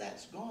 if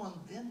that's gone,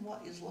 then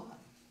what is life?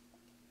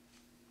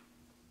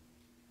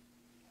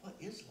 What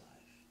is life?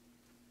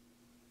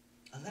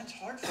 And that's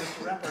hard for us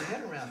to wrap our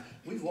head around.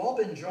 We've all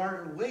been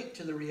jarred awake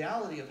to the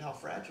reality of how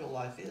fragile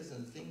life is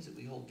and the things that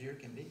we hold dear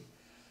can be.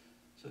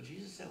 So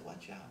Jesus said,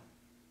 watch out.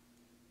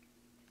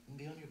 And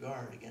be on your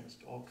guard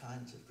against all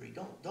kinds of greed.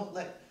 Don't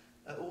let,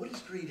 what is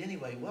greed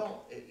anyway?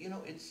 Well,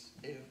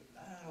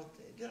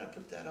 did I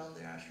put that on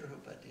there? I sure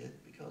hope I did,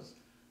 because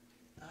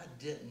I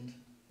didn't.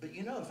 But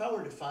if I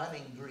were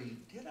defining greed,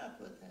 did I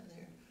put that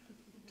there?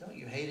 Don't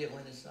you hate it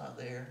when it's not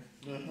there?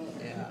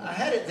 Yeah, I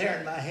had it there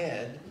in my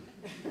head.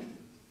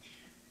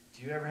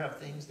 Do you ever have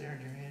things there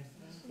in your head?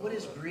 What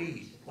is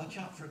greed? Watch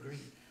out for greed.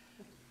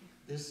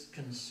 This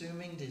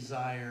consuming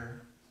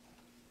desire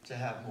to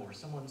have more.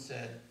 Someone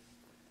said,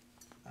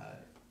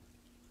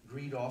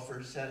 greed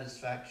offers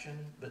satisfaction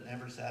but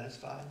never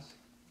satisfies.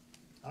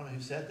 I don't know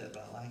who said that,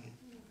 but I like it.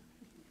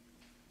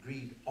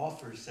 Greed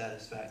offers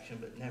satisfaction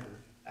but never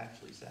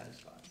actually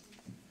satisfies.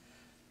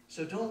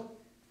 So don't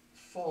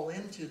fall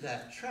into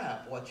that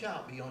trap. Watch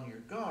out, be on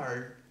your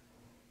guard.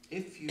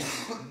 If you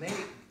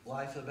make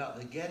life about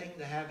the getting,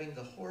 the having,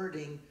 the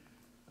hoarding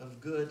of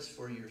goods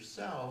for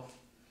yourself,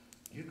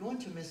 you're going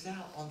to miss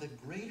out on the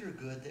greater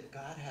good that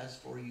God has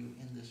for you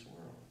in this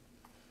world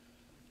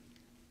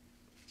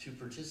to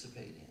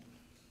participate in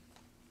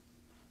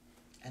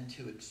and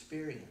to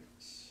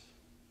experience,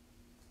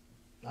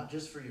 not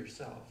just for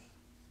yourself.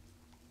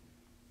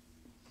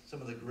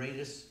 Some of the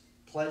greatest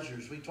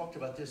pleasures, we talked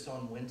about this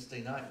on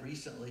Wednesday night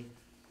recently,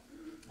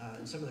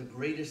 and some of the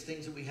greatest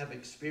things that we have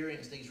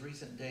experienced these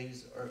recent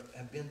days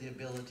have been the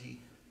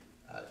ability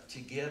to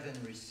give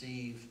and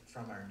receive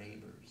from our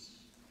neighbors.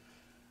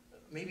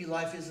 Maybe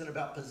life isn't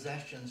about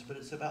possessions, but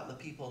it's about the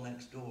people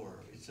next door.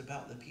 It's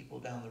about the people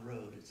down the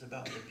road. It's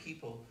about the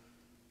people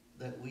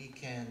that we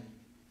can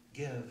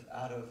give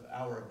out of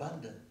our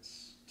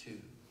abundance to,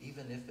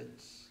 even if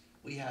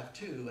we have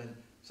two and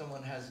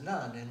someone has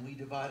none, and we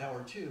divide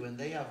our two, and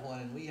they have one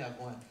and we have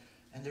one.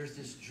 And there's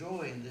this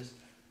joy and this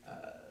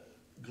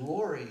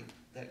glory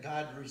that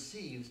God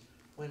receives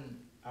when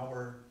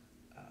our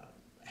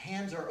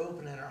hands are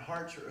open and our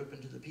hearts are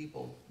open to the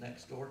people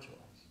next door to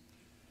us.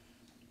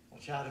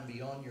 Watch out and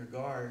be on your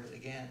guard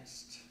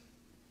against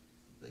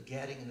the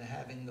getting and the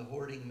having, the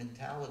hoarding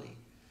mentality.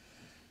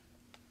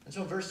 And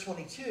so in verse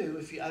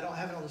 22, I don't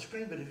have it on the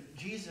screen, but if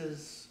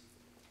Jesus,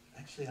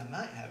 actually I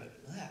might have it.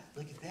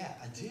 Look at that.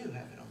 I do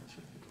have it on the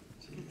screen.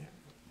 See there?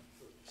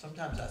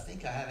 Sometimes I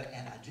think I have it,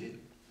 and I do.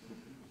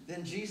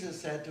 Then Jesus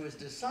said to his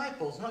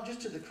disciples, not just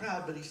to the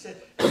crowd, but he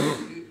said,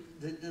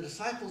 the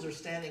disciples are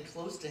standing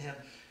close to him,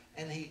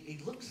 and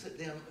he looks at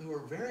them who are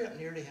very up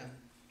near to him,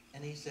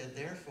 and he said,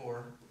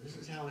 therefore, this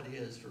is how it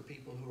is for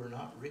people who are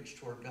not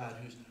rich toward God,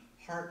 whose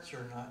hearts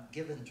are not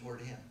given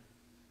toward him.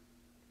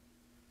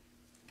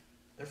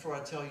 Therefore,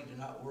 I tell you, do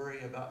not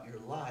worry about your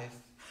life,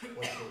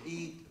 what you'll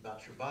eat,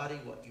 about your body,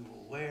 what you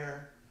will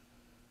wear.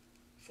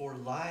 For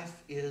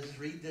life is,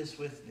 read this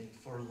with me,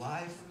 for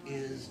life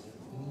is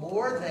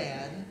more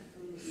than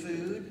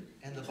food,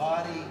 and the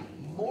body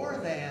more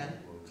than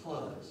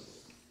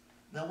clothes.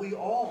 Now, we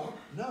all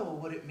know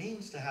what it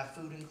means to have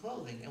food and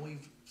clothing, and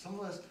some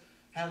of us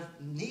have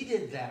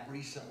needed that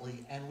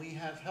recently, and we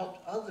have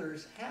helped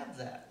others have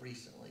that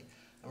recently,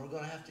 and we're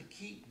going to have to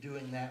keep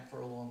doing that for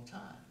a long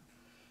time.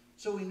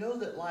 So we know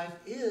that life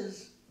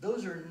is,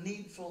 those are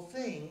needful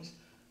things,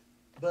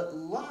 but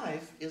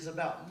life is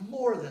about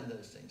more than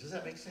those things. Does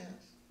that make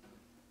sense?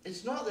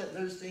 It's not that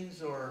those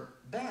things are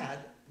bad,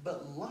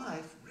 but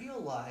life, real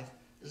life,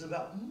 is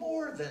about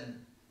more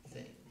than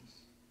things.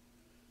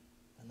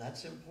 And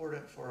that's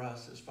important for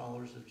us as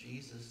followers of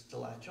Jesus to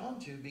latch on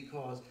to,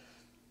 because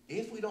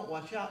if we don't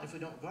watch out, if we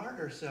don't guard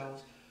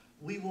ourselves,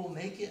 we will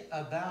make it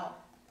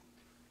about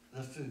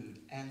the food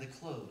and the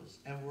clothes.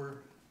 And we're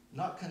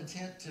not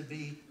content to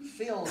be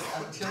filled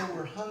until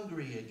we're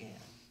hungry again,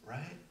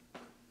 right?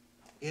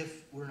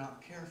 If we're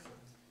not careful.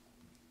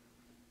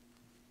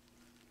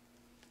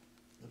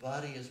 The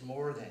body is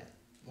more than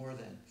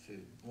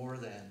food, more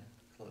than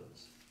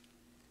clothes.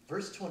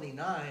 Verse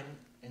 29,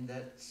 in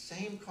that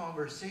same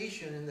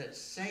conversation, in that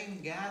same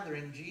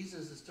gathering,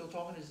 Jesus is still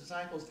talking to his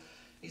disciples.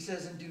 He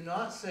says, and do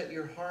not set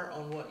your heart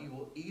on what you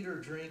will eat or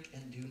drink,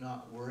 and do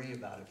not worry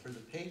about it. For the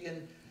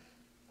pagan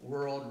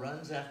world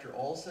runs after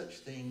all such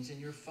things,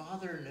 and your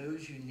Father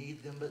knows you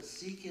need them, but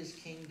seek his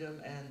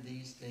kingdom, and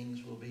these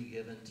things will be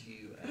given to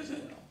you as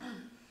well.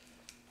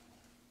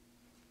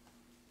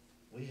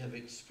 We have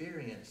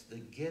experienced the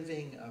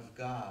giving of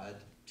God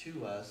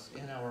to us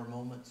in our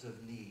moments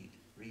of need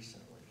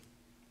recently.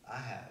 I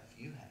have,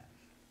 you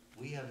have.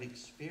 We have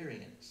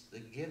experienced the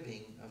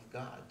giving of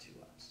God to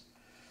us.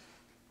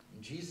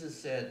 And Jesus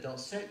said, don't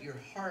set your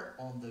heart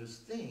on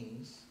those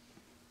things.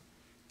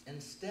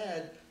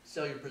 Instead,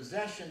 sell your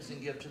possessions and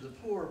give to the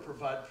poor.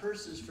 Provide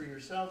purses for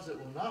yourselves that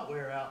will not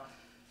wear out.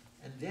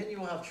 And then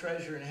you will have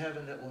treasure in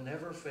heaven that will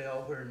never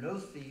fail, where no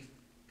thief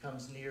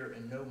comes near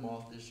and no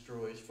moth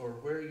destroys. For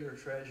where your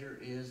treasure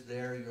is,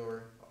 there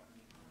your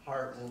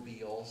heart will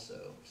be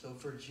also. So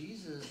for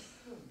Jesus'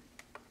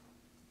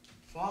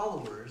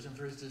 followers and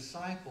for his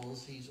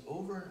disciples, he's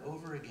over and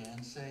over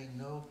again saying,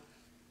 no,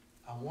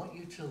 I want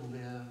you to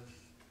live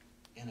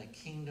in a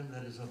kingdom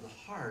that is of the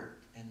heart,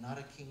 and not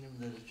a kingdom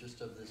that is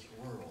just of this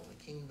world.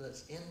 A kingdom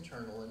that's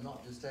internal and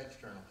not just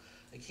external.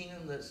 A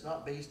kingdom that's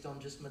not based on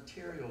just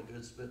material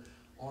goods, but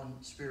on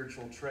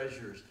spiritual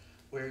treasures,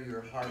 where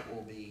your heart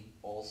will be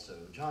also.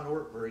 John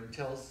Ortberg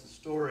tells the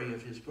story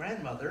of his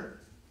grandmother,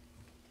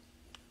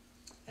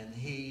 and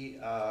he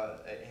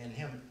and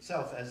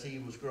himself, as he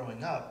was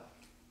growing up,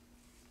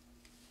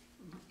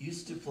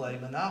 used to play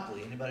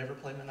Monopoly. Anybody ever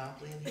play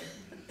Monopoly in here?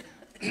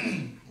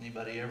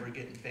 Anybody ever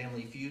get in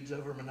family feuds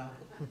over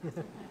Monopoly?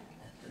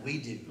 We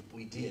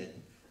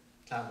did,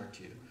 time or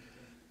two.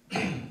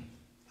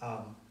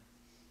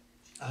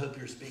 I hope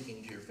you're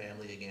speaking to your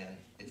family again.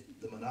 If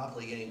the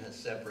Monopoly game has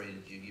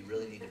separated you, you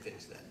really need to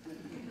fix that.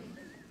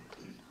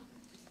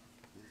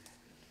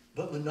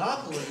 But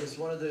Monopoly is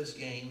one of those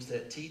games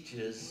that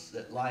teaches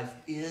that life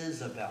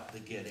is about the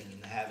getting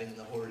and having,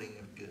 the hoarding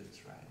of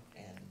goods, right?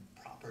 And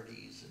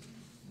properties and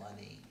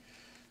money.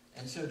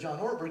 And so John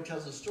Ortberg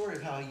tells a story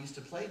of how he used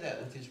to play that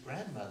with his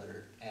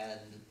grandmother, and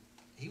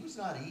he was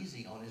not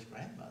easy on his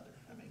grandmother.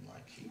 I mean,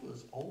 like, she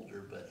was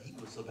older, but he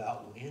was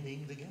about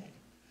winning the game.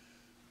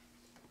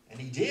 And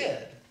he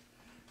did.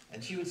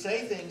 And she would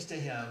say things to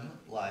him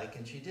like,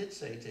 and she did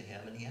say to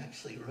him, and he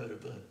actually wrote a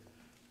book,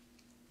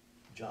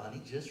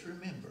 Johnny, just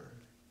remember,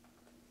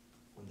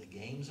 when the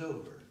game's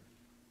over,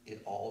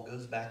 it all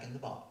goes back in the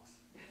box.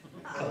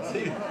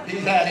 He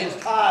had his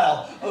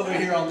pile over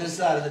here on this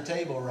side of the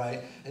table,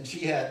 right? And she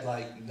had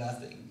like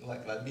nothing,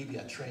 like maybe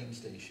a train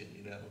station,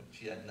 you know,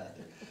 she had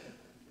nothing.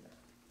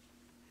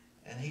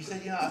 And he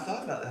said, I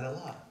thought about that a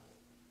lot.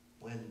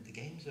 When the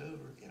game's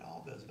over, it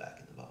all goes back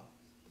in the box.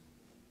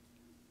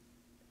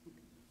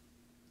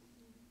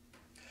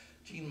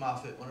 Jean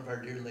Moffitt, one of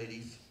our dear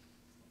ladies,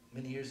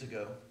 many years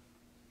ago,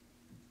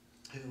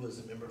 who was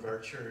a member of our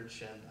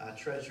church, and I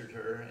treasured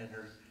her and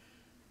her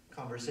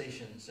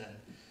conversations. And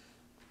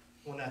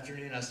one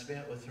afternoon I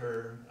spent with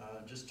her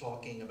just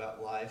talking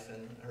about life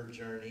and her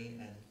journey,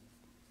 and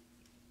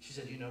she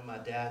said, my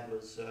dad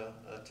was a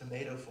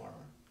tomato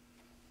farmer,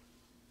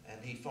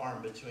 and he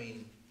farmed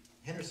between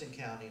Henderson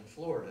County and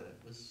Florida.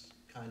 It was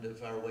kind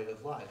of our way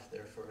of life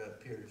there for a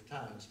period of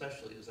time,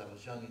 especially as I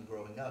was young and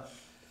growing up.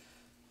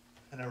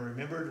 And I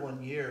remembered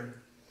one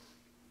year,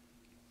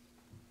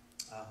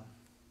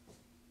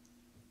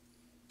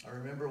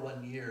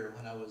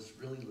 when I was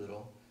really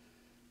little,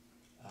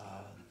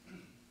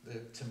 The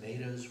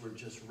tomatoes were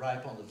just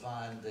ripe on the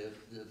vine.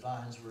 The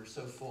vines were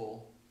so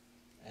full.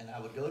 And I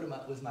would go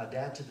with my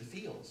dad to the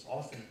fields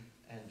often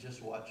and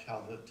just watch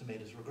how the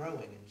tomatoes were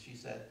growing. And she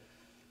said,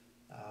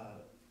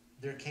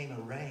 there came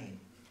a rain,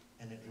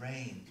 and it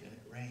rained, and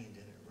it rained,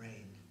 and it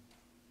rained.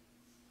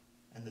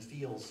 And the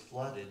fields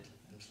flooded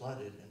and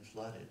flooded and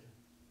flooded.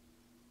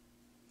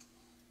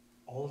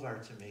 All of our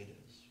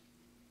tomatoes,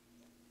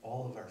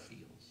 all of our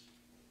fields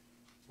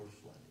were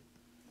flooded.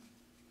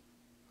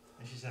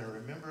 And she said, I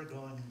remember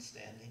going and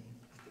standing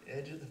at the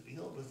edge of the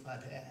field with my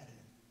dad.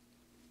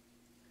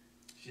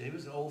 He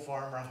was an old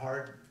farmer,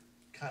 hard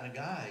kind of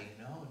guy,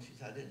 you know. And she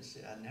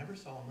said, I never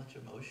saw much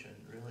emotion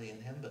really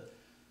in him, but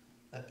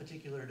that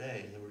particular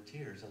day there were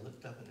tears. I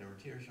looked up and there were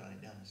tears running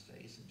down his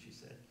face. And she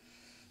said,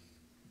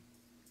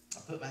 I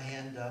put my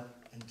hand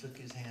up and took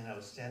his hand. I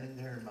was standing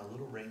there in my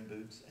little rain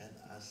boots, and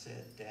I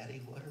said,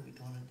 Daddy, what are we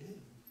going to do?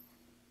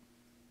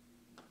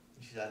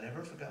 And she said, I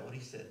never forgot what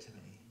he said to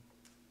me.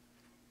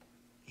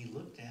 He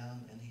looked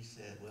down and he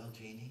said, well,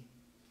 Jeannie,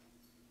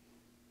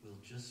 we'll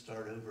just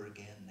start over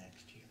again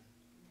next year.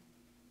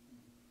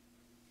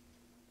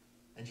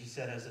 And she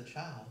said, as a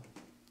child,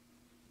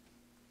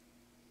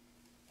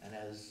 and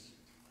as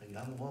a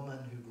young woman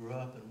who grew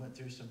up and went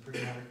through some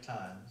pretty hard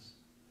times,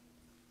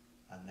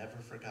 I never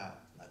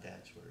forgot my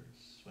dad's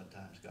words when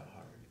times got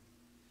hard.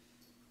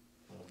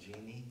 Well,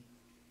 Jeannie,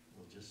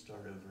 we'll just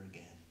start over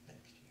again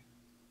next year.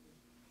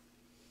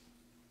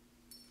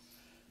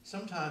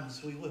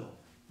 Sometimes we will.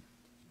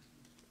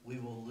 We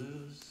will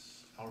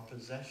lose our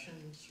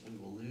possessions. We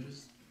will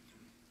lose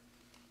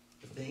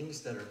the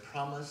things that are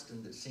promised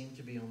and that seem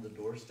to be on the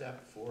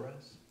doorstep for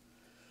us.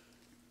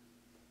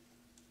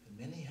 And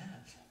many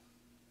have.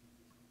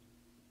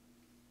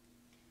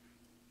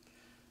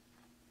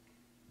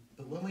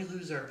 But when we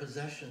lose our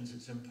possessions,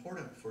 it's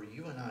important for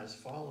you and I as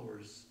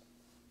followers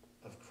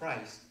of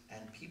Christ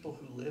and people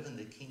who live in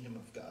the kingdom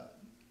of God.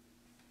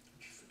 Don't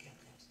you forget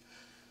this.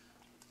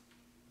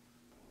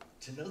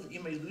 To know that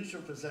you may lose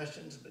your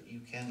possessions, but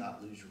you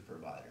cannot lose your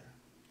provider.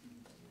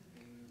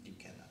 You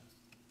cannot.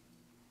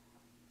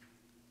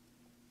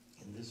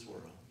 In this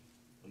world,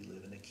 we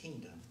live in a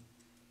kingdom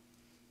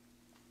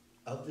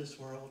of this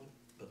world,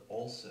 but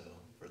also,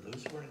 for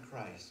those who are in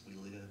Christ, we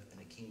live in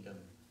a kingdom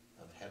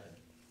of heaven,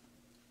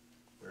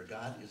 where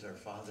God is our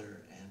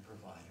Father and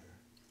provider,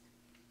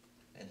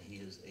 and he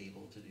is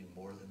able to do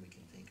more than we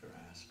can think or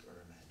ask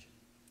or imagine.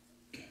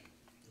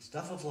 The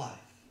stuff of life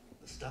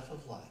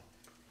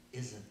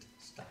isn't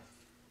stuff.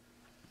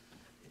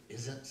 It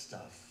isn't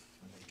stuff.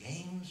 When the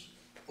game's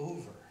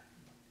over,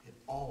 it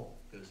all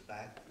goes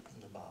back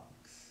in the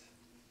box.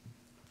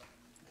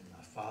 And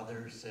my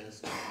Father says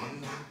to you,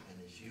 and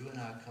as you and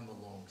I come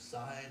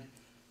alongside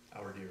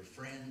our dear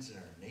friends and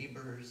our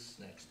neighbors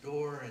next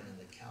door and in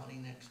the county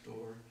next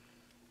door,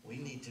 we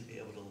need to be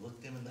able to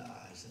look them in the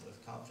eyes and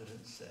with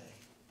confidence say,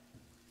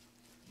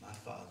 my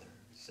Father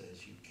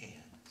says you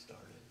can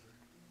start over,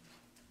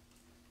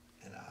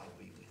 and I'll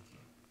be with you.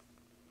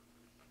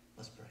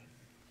 Let's pray.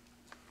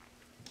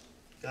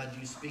 God,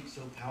 you speak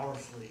so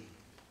powerfully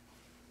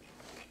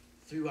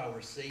through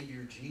our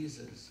Savior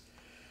Jesus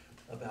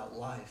about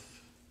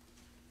life.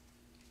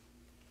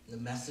 The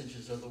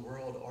messages of the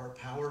world are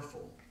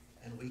powerful,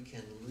 and we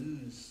can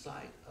lose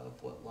sight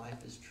of what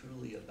life is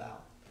truly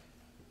about.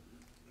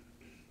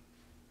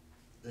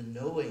 The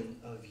knowing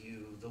of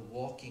you, the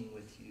walking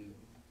with you,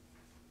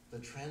 the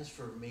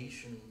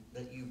transformation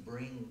that you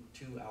bring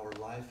to our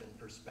life and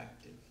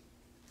perspective.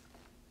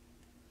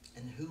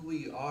 And who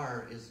we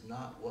are is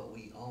not what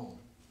we own,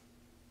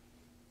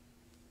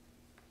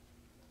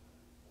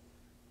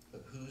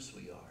 but whose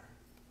we are,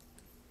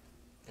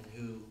 and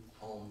who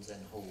owns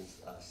and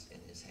holds us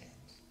in his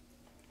hands.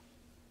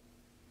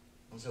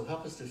 And so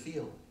help us to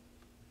feel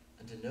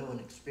and to know and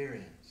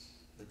experience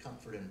the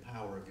comfort and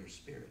power of your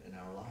Spirit in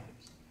our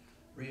lives,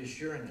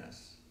 reassuring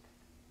us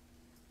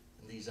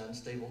in these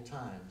unstable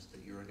times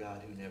that you're a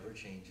God who never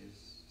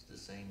changes. It's the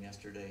same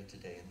yesterday,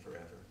 today, and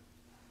forever.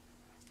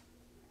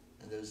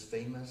 And those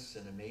famous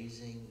and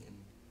amazing and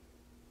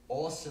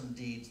awesome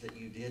deeds that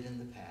you did in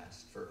the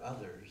past for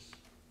others,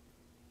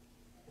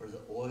 where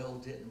the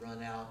oil didn't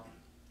run out,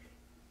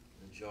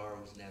 the jar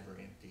was never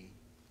empty,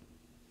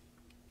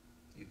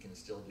 you can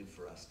still do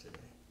for us today.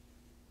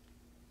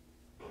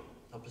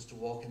 Help us to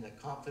walk in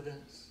that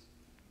confidence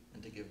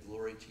and to give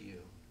glory to you.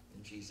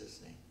 In Jesus'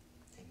 name,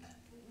 amen.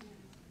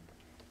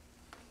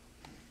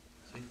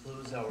 As we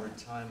close our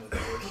time of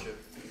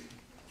worship,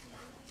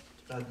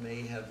 God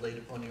may have laid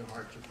upon your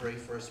heart to pray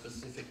for a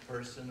specific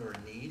person or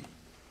need,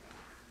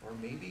 or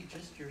maybe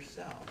just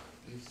yourself.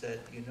 You've said,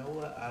 you know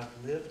what, I've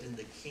lived in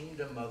the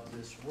kingdom of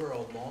this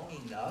world long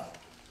enough,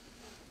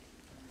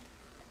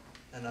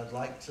 and I'd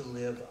like to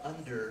live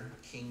under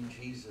King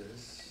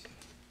Jesus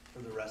for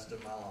the rest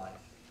of my life,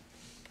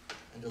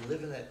 and to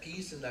live in that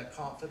peace and that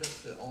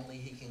confidence that only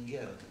he can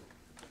give.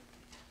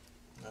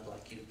 And I'd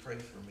like you to pray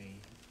for me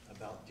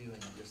about doing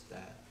just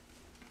that.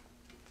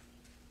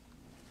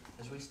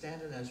 As we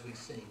stand and as we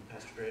sing,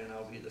 Pastor Gray and I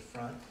will be at the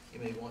front. You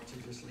may want to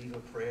just leave a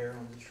prayer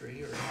on the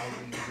tree or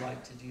however you'd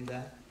like to do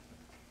that.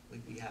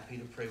 we'd be happy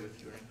to pray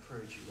with you and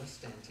encourage you. Let's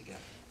stand together.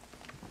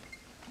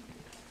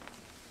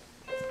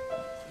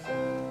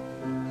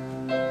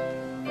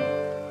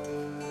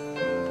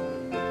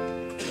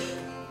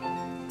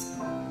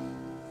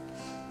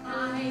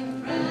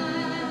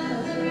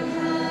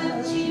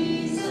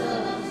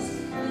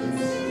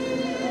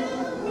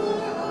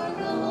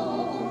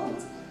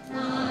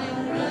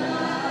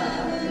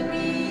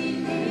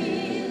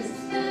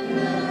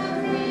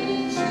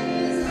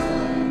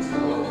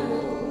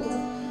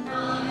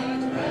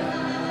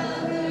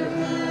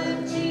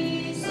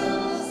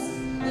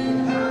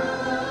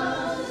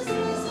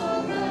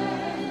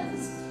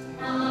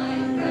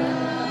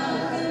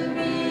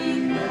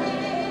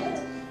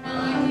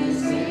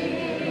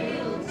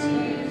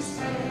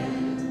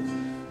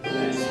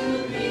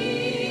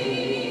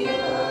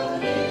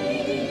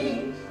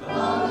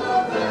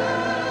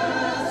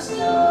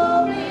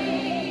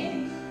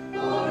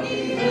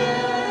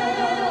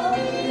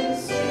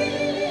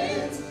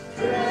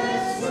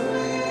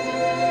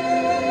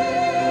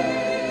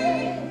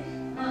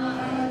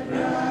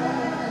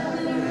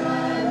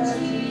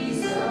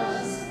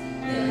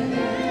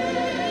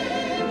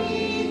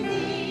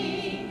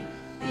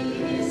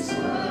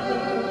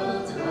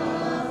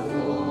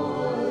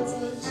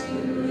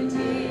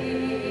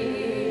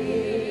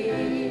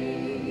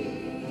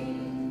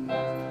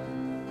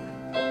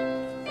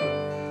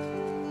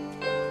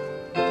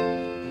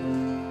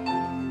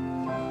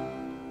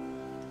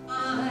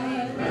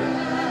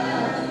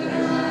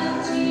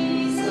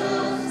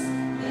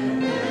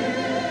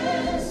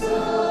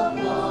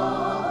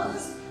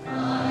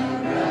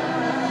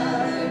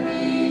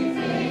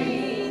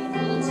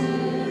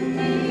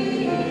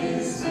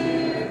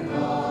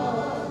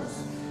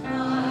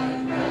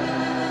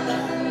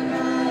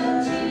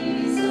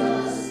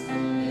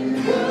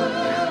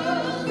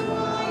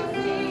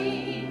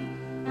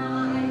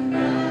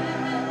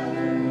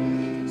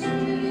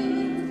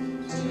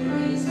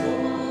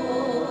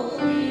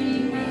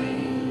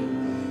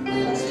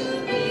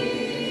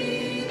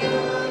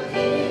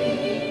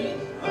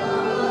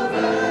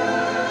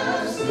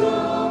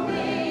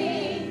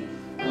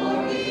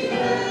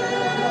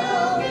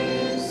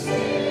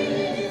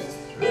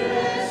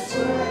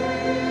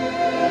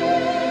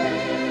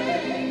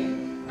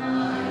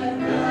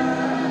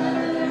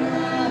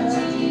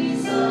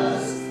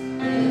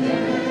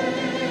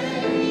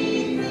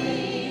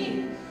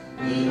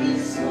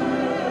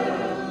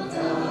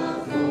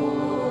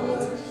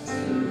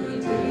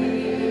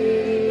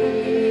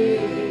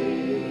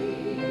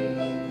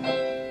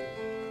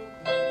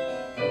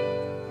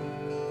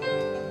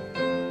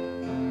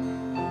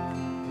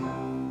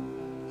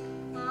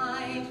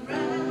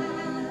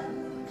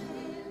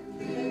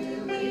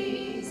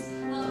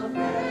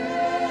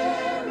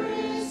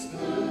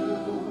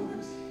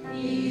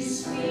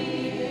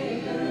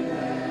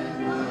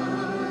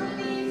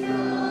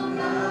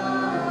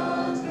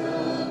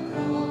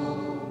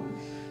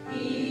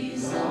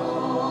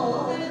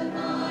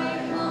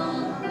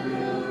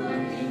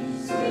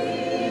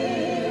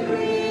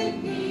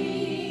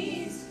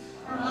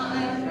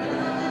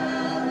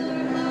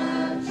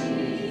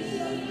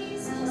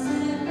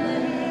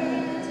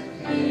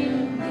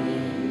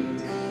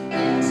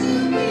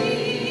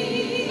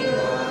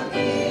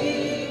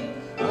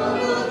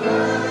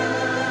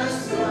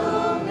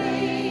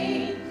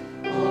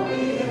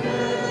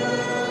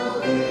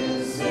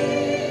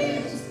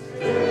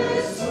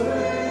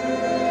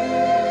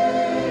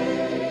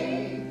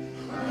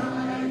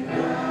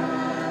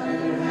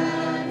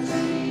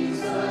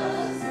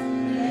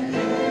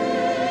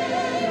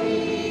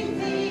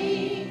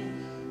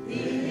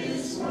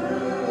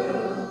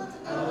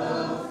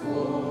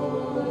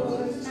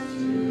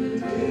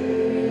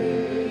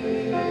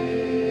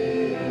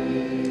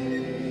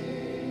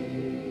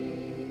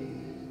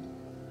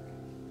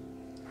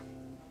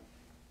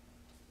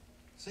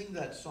 Sing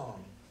that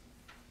song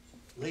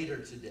later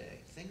today.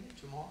 Sing it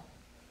tomorrow.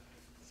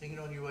 Sing it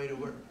on your way to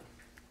work.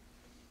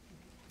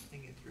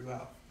 Sing it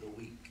throughout the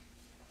week.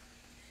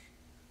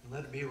 And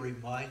let it be a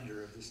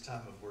reminder of this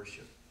time of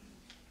worship.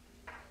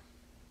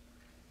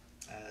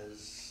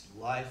 As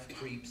life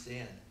creeps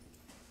in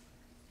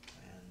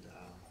and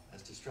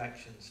as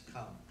distractions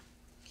come,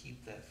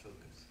 keep that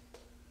focus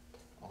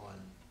on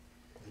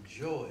the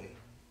joy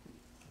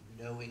of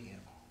knowing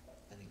Him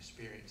and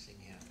experiencing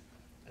Him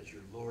as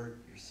your Lord,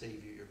 your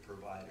Savior, your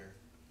provider,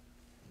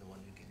 and the one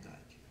who can guide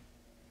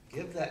you.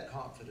 Give that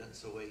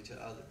confidence away to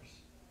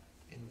others.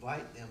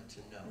 Invite them to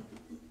know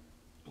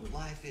what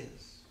life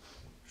is,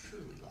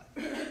 truly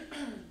life.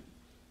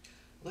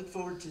 Look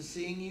forward to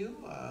seeing you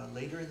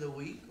later in the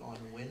week on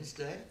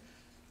Wednesday.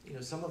 You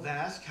know, some have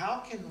asked, how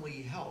can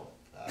we help?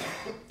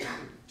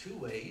 Two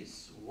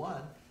ways.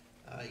 One,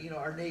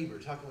 our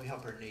neighbors. How can we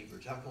help our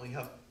neighbors? How can we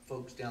help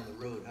folks down the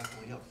road? How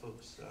can we help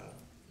folks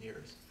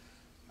near us?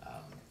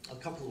 A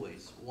couple of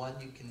ways. One,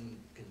 you can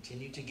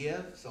continue to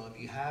give. Some of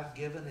you have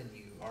given and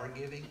you are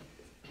giving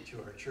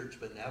to our church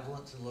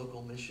benevolence and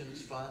local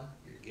missions fund.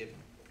 You're giving.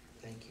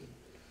 Thank you.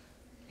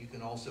 You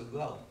can also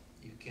go.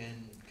 You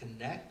can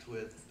connect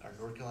with our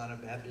North Carolina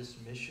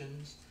Baptist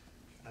Missions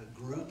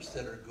groups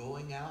that are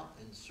going out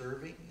and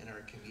serving in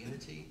our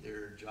community. There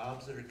are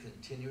jobs that are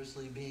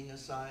continuously being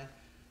assigned.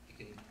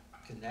 You can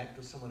connect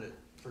with someone at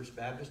First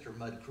Baptist or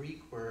Mud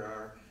Creek, where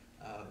our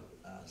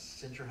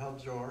center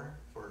hubs are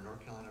for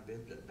North Carolina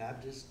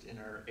Baptist in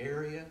our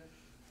area.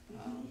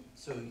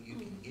 So you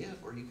can give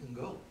or you can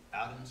go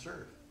out and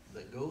serve.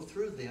 But go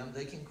through them.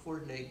 They can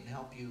coordinate and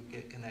help you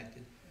get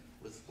connected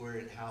with where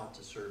and how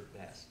to serve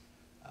best.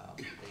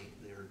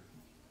 They're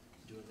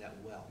doing that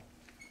well.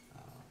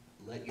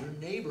 Let your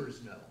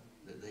neighbors know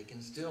that they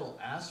can still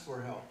ask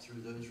for help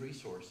through those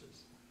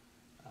resources.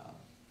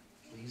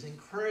 Please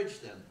encourage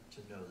them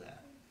to know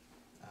that.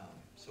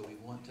 So we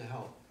want to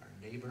help our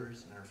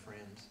neighbors and our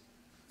friends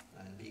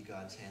and be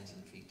God's hands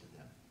and feet to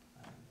them.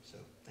 So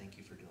thank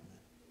you for doing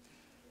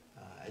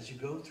that. As you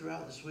go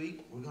throughout this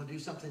week, we're going to do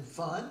something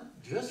fun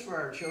just for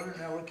our children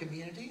in our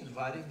community,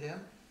 inviting them,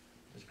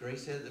 as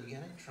Grace said at the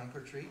beginning, trunk or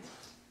treat.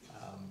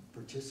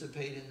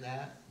 Participate in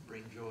that,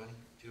 bring joy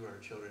to our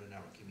children in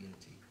our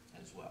community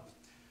as well.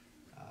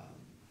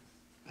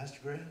 Pastor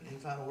Gray, any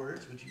final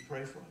words? Would you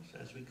pray for us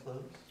as we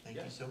close? Thank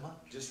you so much.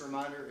 Just a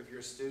reminder, if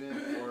you're a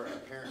student or a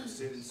parent of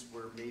students,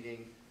 we're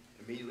meeting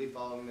immediately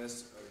following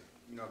this,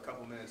 a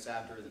couple minutes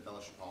after the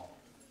fellowship hall.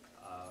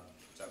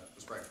 So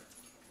let's pray.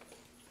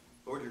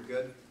 Lord, you're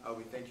good.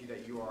 We thank you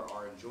that you are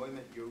our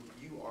enjoyment. You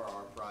are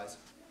our prize.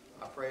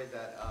 I pray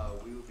that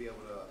we will be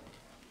able to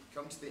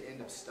come to the end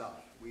of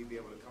stuff. We'll be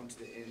able to come to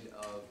the end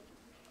of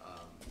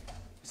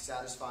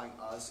satisfying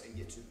us and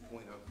get to the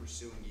point of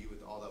pursuing you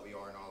with all that we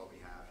are and all that we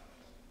have.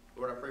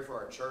 Lord, I pray for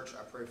our church.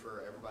 I pray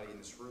for everybody in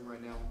this room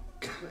right now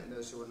and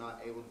those who are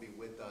not able to be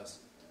with us,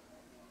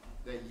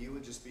 that you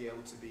would just be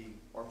able to be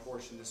our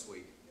portion this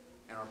week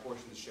and our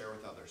portion to share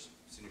with others.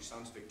 It's in your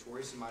Son's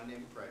victorious and mighty name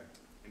we pray.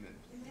 Amen.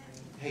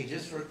 Hey,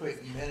 just for a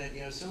quick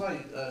minute, somebody,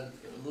 a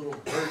little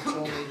bird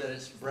told me that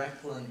it's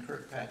Brecklin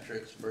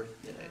Kirkpatrick's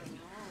birthday.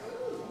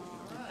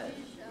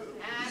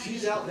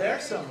 She's out there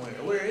somewhere.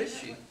 Where is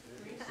she?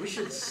 We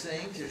should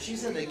sing to her.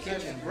 She's in the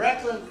kitchen.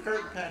 Brecklin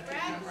Kirkpatrick,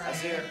 come right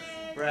here.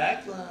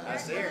 Brecklin.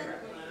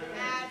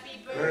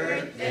 Happy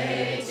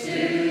birthday to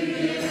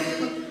you.